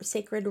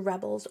Sacred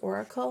Rebels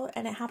Oracle,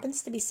 and it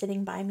happens to be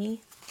sitting by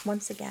me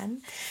once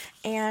again.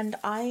 And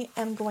I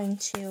am going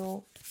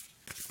to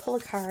pull a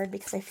card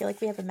because I feel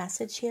like we have a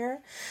message here.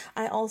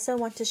 I also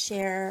want to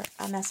share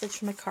a message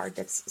from a card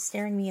that's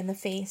staring me in the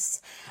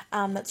face.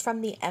 That's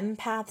from the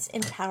Empath's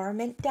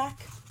Empowerment deck.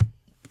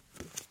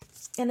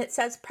 And it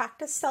says,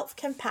 practice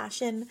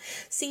self-compassion,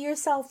 see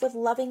yourself with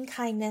loving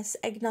kindness,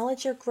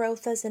 acknowledge your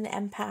growth as an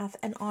empath,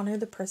 and honor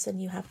the person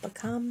you have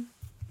become.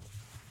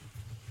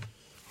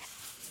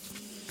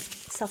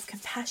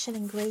 Self-compassion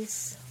and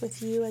grace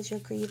with you as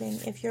you're grieving.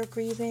 If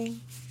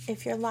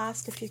you're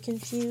lost, if you're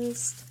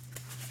confused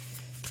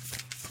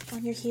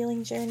on your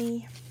healing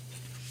journey.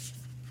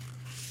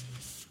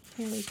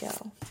 Here we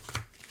go.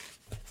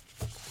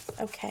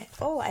 Okay.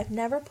 Oh, I've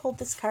never pulled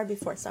this card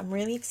before, so I'm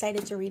really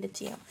excited to read it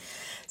to you.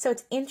 So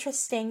it's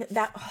interesting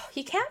that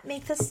you can't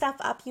make this stuff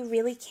up. You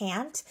really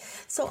can't.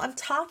 So I'm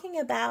talking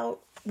about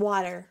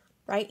water,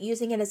 right?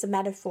 Using it as a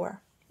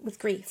metaphor with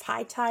grief.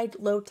 High tide,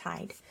 low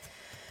tide.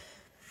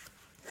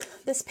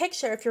 This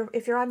picture,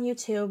 if you're on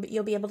YouTube,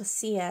 you'll be able to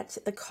see it.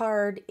 The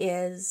card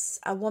is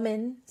a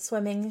woman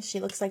swimming. She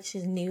looks like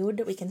she's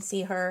nude. We can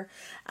see her,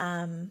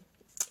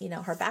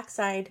 her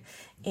backside,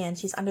 and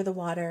she's under the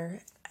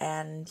water.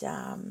 And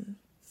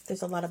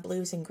there's a lot of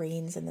blues and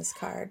greens in this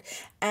card.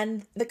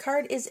 And the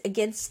card is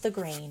against the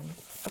grain.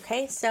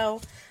 Okay,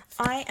 so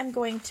I am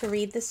going to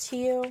read this to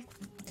you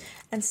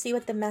and see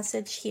what the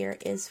message here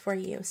is for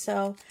you.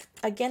 So,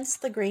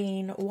 against the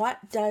grain,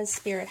 what does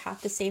Spirit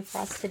have to say for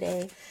us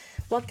today?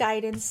 What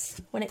guidance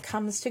when it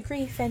comes to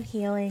grief and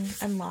healing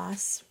and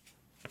loss?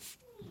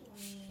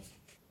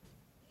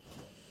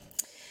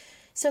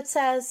 So it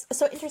says,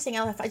 so interesting,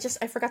 Aleph,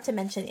 I forgot to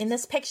mention, in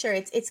this picture,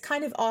 it's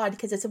kind of odd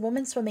because it's a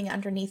woman swimming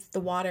underneath the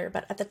water,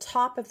 but at the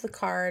top of the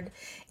card,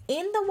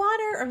 in the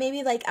water, or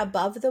maybe like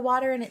above the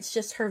water, and it's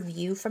just her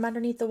view from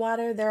underneath the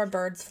water, there are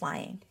birds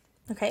flying.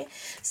 Okay,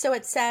 so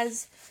it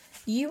says,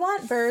 you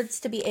want birds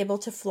to be able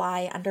to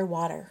fly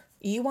underwater.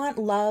 You want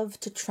love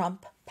to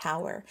trump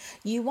power.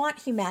 You want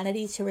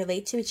humanity to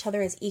relate to each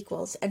other as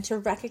equals and to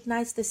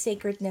recognize the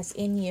sacredness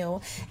in you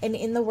and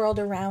in the world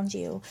around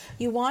you.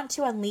 You want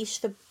to unleash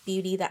the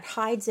beauty that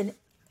hides in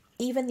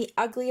even the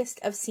ugliest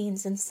of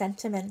scenes and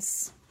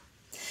sentiments.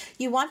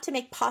 You want to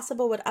make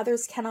possible what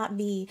others cannot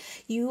be.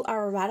 You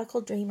are a radical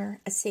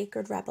dreamer, a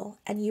sacred rebel,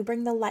 and you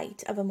bring the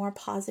light of a more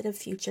positive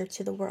future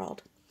to the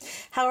world.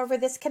 However,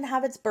 this can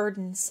have its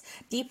burdens.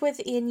 Deep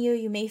within you,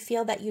 you may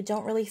feel that you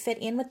don't really fit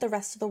in with the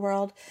rest of the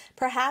world.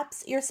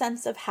 Perhaps your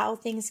sense of how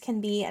things can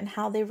be and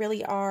how they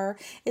really are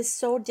is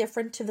so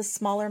different to the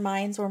smaller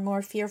minds or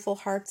more fearful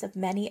hearts of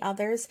many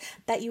others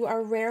that you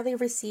are rarely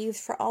received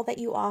for all that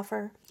you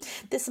offer.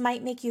 This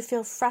might make you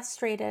feel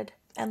frustrated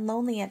and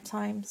lonely at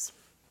times.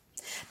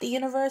 The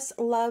universe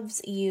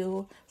loves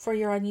you for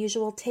your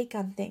unusual take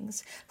on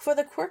things, for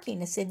the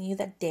quirkiness in you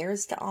that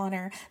dares to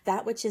honor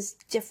that which is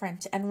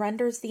different and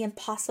renders the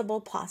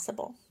impossible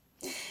possible.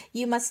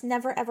 You must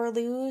never ever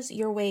lose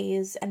your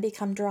ways and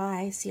become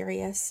dry,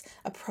 serious,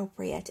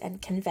 appropriate,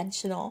 and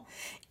conventional,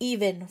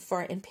 even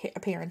for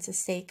appearance's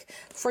sake,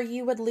 for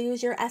you would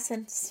lose your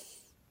essence.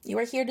 You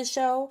are here to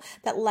show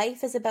that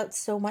life is about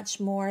so much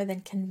more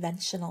than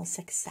conventional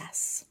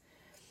success.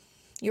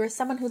 You are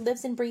someone who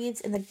lives and breathes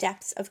in the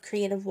depths of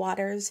creative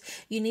waters.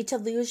 You need to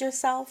lose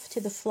yourself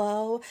to the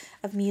flow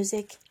of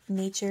music,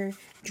 nature,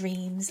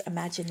 dreams,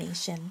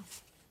 imagination.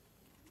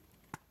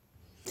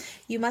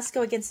 You must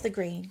go against the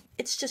grain.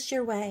 It's just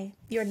your way.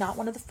 You're not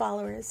one of the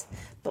followers,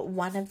 but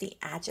one of the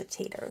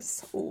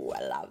agitators. Ooh,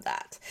 I love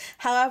that.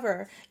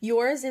 However,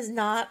 yours is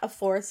not a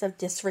force of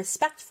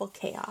disrespectful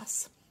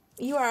chaos.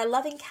 You are a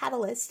loving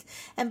catalyst,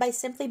 and by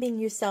simply being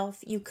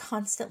yourself, you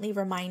constantly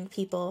remind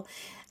people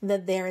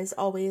that there is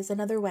always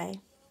another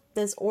way.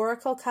 This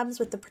oracle comes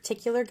with the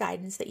particular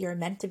guidance that you're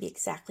meant to be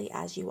exactly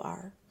as you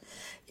are.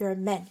 You're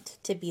meant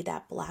to be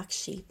that black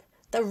sheep.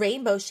 The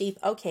rainbow sheep.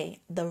 Okay,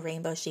 the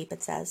rainbow sheep,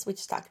 it says. We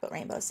just talked about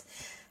rainbows.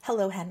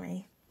 Hello,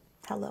 Henry.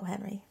 Hello,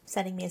 Henry.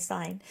 Sending me a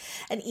sign.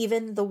 And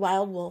even the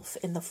wild wolf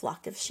in the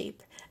flock of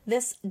sheep.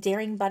 This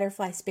daring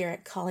butterfly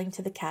spirit calling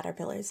to the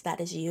caterpillars,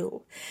 that is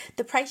you.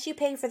 The price you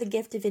pay for the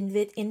gift of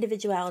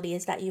individuality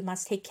is that you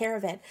must take care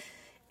of it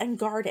and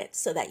guard it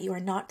so that you are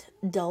not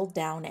dulled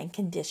down and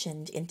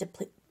conditioned into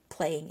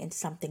playing into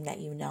something that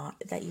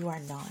you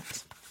are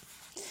not.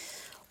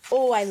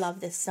 Oh, I love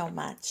this so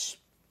much.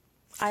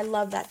 I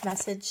love that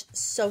message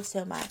so,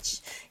 so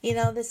much. You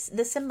know, the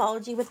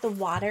symbology with the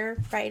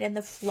water, right, and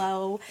the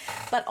flow,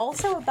 but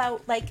also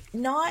about like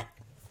not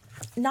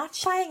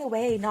shying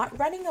away, not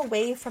running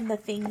away from the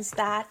things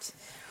that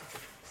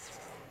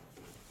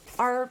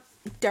are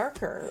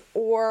darker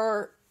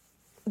or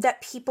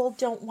that people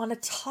don't want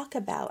to talk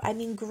about. I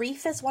mean,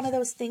 grief is one of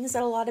those things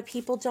that a lot of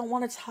people don't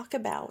want to talk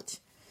about.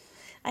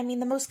 I mean,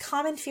 the most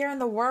common fear in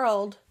the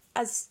world,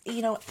 as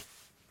you know,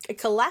 a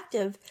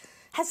collective,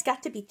 has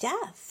got to be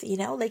death. You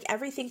know, like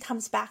everything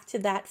comes back to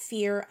that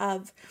fear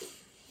of,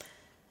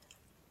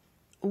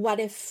 what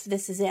if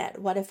this is it?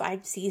 What if I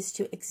cease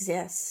to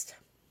exist?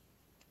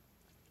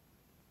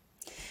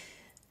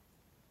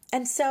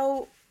 And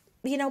so,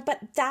 you know, but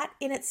that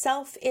in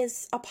itself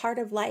is a part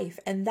of life.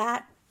 And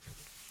that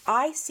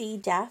I see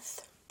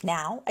death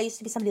now. I used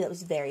to be somebody that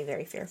was very,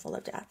 very fearful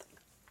of death.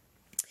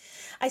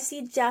 I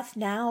see death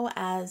now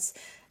as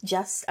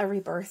just a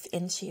rebirth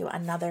into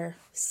another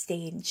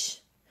stage,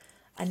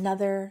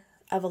 another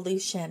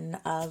evolution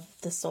of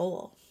the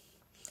soul,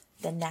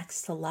 the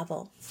next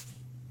level.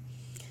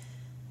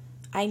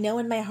 I know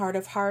in my heart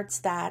of hearts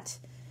that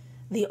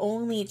the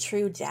only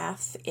true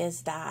death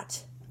is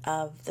that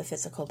of the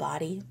physical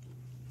body.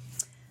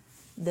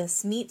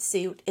 This meat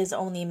suit is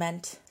only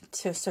meant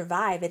to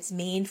survive. It's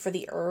made for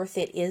the earth.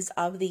 It is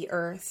of the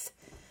earth.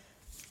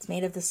 It's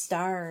made of the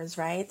stars,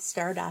 right?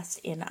 Stardust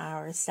in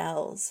our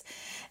cells.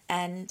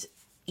 And,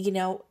 you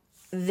know,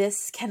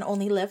 this can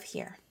only live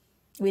here.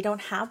 We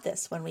don't have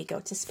this when we go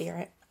to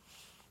spirit.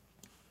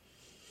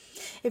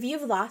 If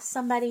you've lost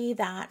somebody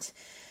that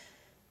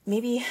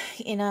maybe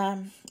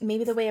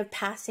maybe the way of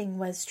passing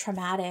was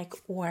traumatic,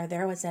 or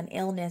there was an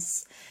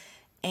illness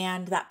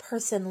and that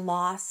person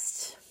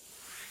lost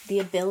the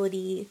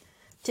ability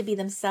to be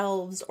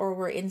themselves, or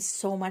were in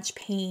so much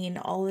pain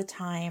all the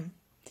time,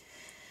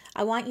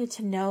 I want you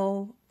to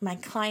know, my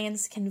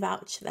clients can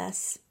vouch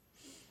this,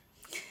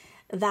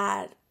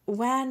 that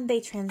when they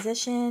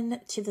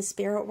transition to the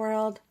spirit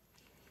world,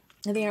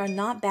 they are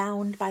not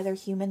bound by their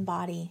human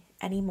body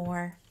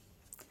anymore.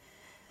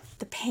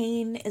 The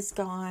pain is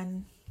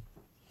gone.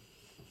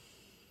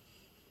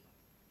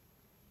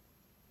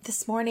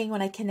 This morning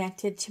when I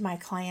connected to my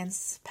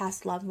client's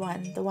past loved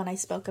one, the one I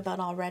spoke about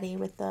already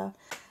with the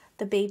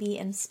baby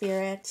in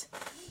spirit,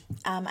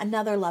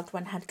 another loved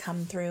one had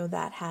come through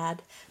that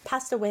had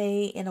passed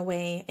away in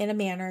a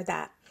manner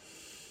that,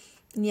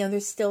 you know,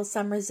 there's still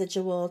some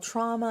residual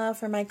trauma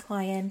for my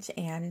client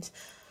and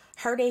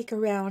heartache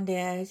around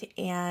it.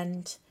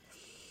 And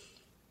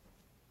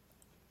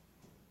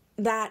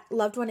that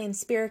loved one in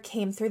spirit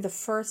came through the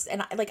first,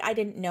 and I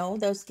didn't know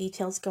those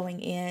details going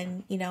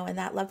in, you know, and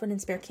that loved one in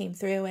spirit came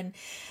through. And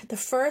the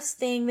first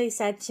thing they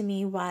said to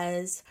me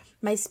was,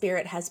 my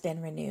spirit has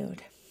been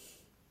renewed.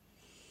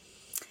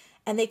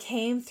 And they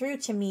came through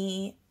to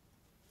me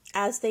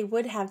as they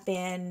would have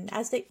been,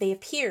 as they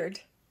appeared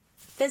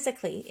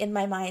physically in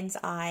my mind's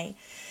eye,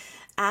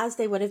 as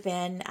they would have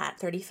been at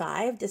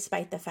 35,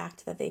 despite the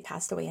fact that they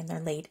passed away in their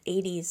late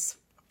 80s.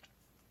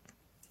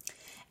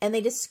 And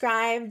they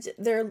described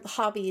their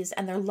hobbies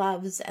and their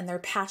loves and their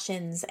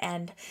passions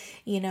and,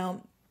 you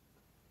know,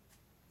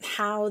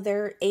 how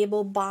they're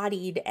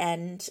able-bodied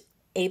and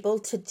able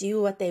to do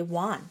what they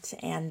want,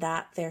 and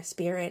that their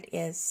spirit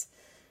is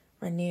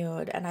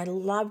renewed. And I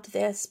loved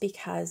this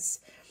because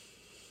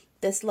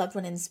this loved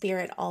one in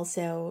spirit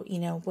also, you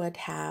know, would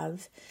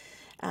have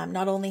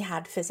not only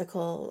had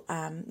physical,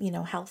 you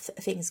know, health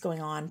things going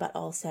on, but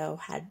also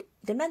had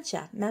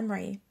dementia,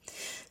 memory.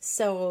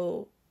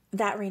 So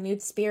that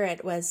renewed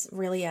spirit was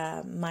really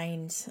a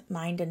mind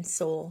and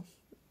soul,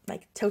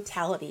 like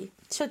totality,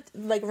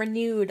 like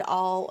renewed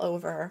all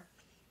over.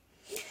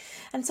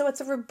 And so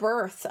it's a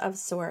rebirth of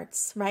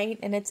sorts, right?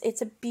 And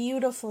it's a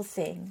beautiful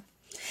thing.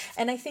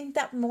 And I think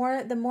that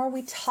the more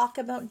we talk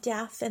about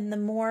death, and the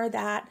more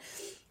that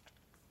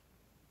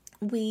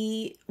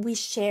we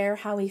share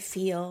how we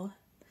feel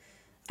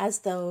as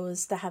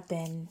those that have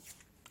been,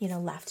 you know,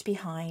 left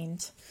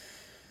behind.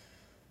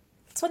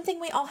 It's one thing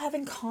we all have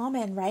in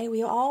common, right?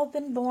 We all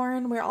been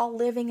born, we're all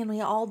living, and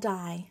we all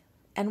die.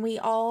 And we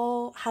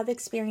all have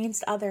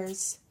experienced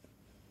others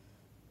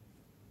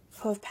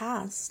who have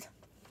passed.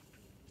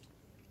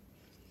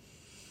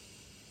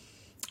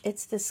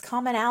 It's this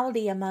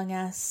commonality among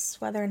us,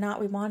 whether or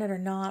not we want it or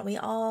not. We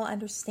all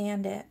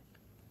understand it.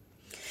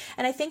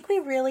 And I think we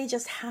really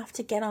just have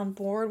to get on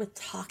board with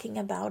talking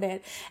about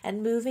it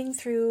and moving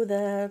through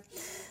the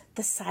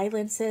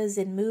silences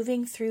and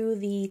moving through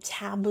the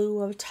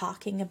taboo of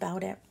talking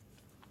about it.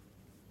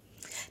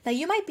 Now,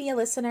 you might be a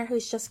listener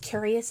who's just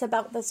curious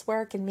about this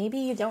work, and maybe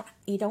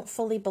you don't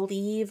fully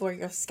believe, or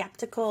you're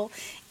skeptical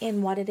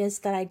in what it is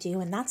that I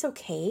do, and that's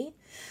okay.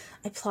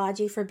 I applaud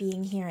you for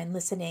being here and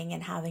listening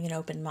and having an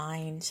open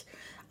mind.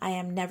 I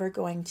am never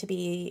going to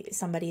be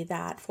somebody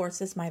that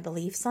forces my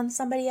beliefs on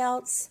somebody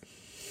else.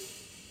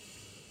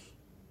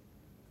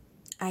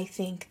 I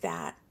think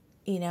that,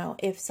 you know,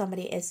 if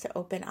somebody is to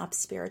open up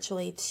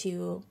spiritually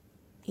to,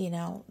 you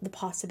know, the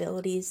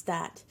possibilities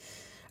that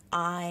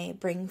I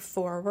bring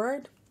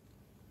forward,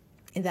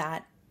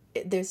 that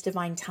there's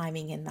divine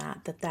timing in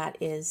that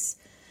is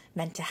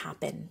meant to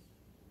happen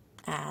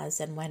as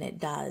and when it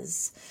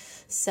does.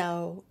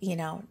 So,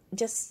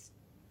 just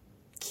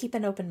keep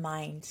an open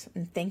mind,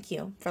 and thank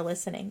you for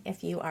listening.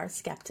 If you are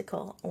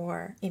skeptical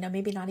or,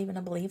 maybe not even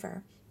a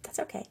believer, that's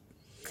okay.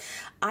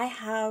 I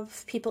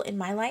have people in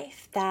my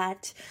life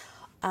that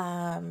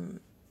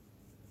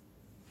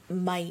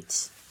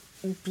might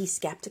be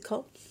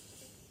skeptical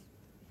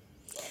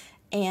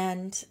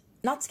and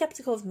not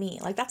skeptical of me.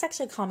 Like, that's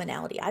actually a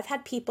commonality. I've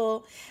had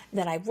people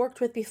that I've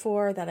worked with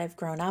before, that I've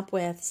grown up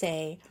with,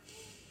 say,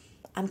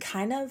 I'm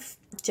kind of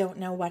don't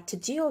know what to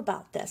do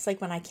about this.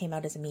 Like when I came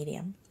out as a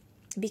medium,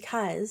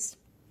 because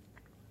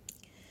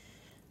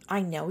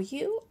I know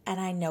you and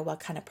I know what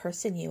kind of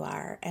person you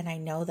are. And I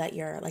know that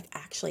you're like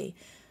actually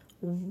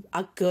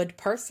a good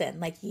person.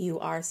 Like, you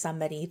are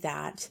somebody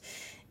that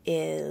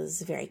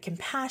is very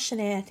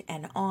compassionate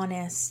and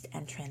honest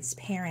and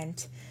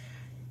transparent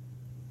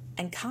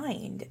and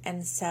kind.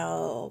 And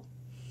so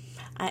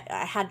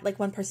I had like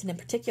one person in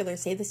particular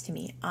say this to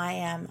me: I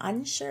am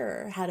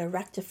unsure how to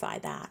rectify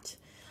that,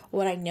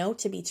 what I know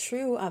to be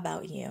true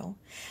about you,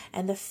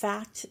 and the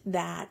fact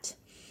that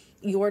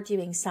you're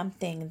doing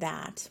something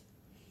that,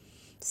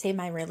 say,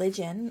 my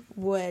religion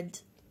would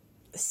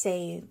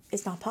say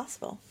is not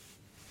possible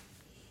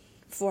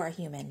for a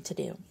human to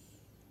do.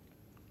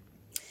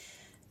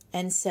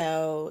 And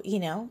so,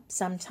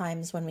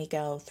 sometimes when we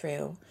go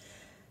through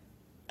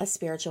a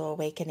spiritual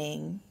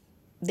awakening,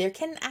 there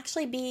can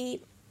actually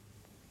be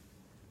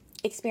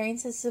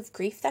experiences of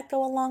grief that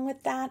go along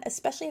with that,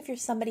 especially if you're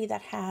somebody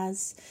that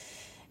has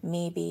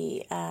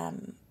maybe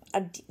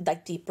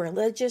like deep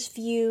religious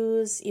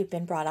views. You've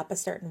been brought up a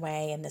certain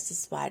way, and this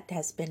is what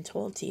has been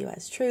told to you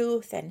as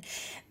truth, and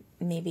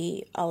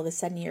maybe all of a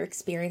sudden you're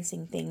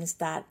experiencing things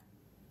that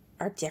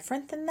are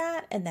different than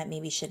that, and that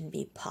maybe shouldn't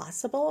be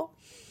possible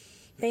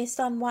based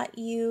on what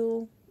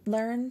you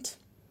learned.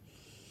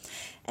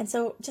 And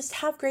so just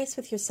have grace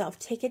with yourself.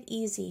 Take it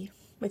easy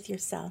with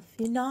yourself.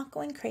 You're not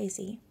going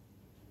crazy.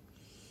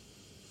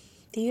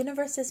 The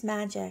universe is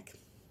magic.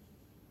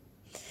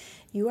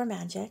 You are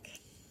magic.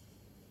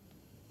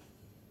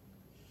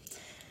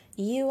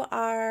 You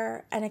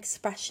are an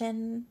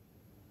expression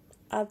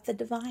of the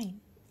divine.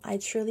 I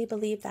truly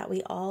believe that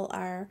we all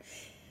are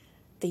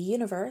the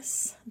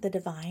universe, the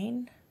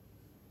divine,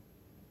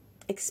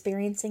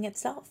 experiencing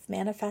itself,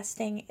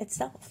 manifesting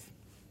itself.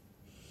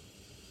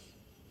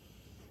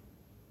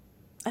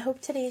 I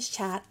hope today's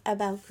chat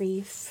about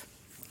grief,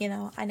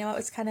 I know it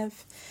was kind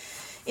of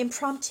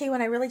impromptu,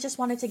 and I really just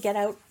wanted to get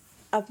out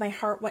of my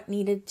heart what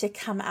needed to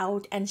come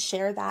out and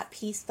share that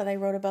piece that I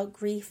wrote about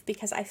grief,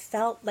 because I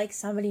felt like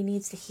somebody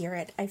needs to hear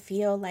it. I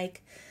feel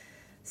like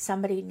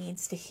somebody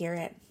needs to hear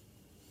it.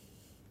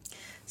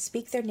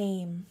 Speak their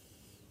name.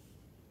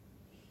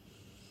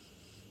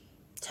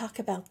 Talk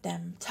about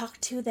them. Talk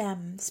to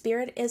them.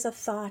 Spirit is a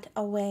thought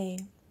away.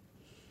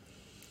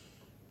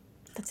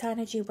 That's how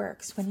energy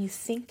works. When you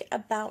think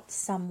about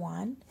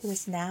someone who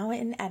is now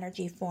in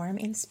energy form,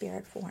 in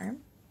spirit form,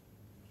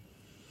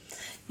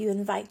 you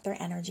invite their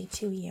energy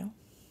to you.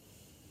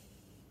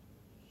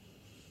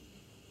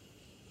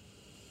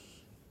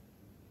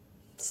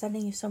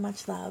 Sending you so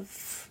much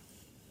love,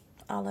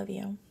 all of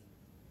you,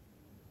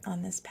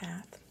 on this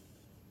path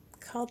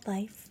called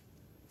life.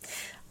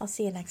 I'll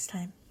see you next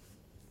time.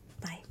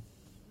 Bye.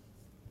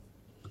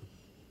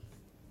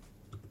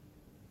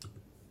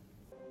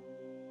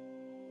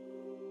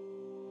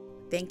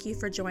 Thank you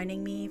for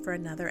joining me for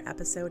another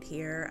episode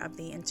here of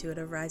the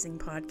Intuitive Rising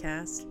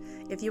podcast.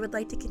 If you would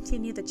like to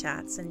continue the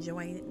chats and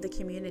join the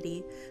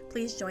community,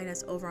 please join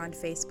us over on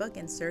Facebook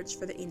and search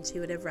for the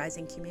Intuitive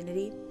Rising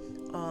community.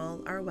 All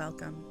are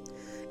welcome.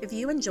 If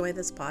you enjoy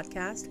this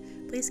podcast,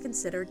 please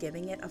consider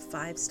giving it a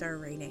 5-star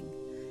rating.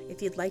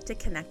 If you'd like to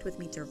connect with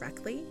me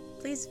directly,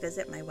 please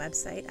visit my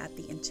website at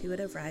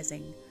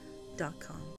theintuitiverising.com.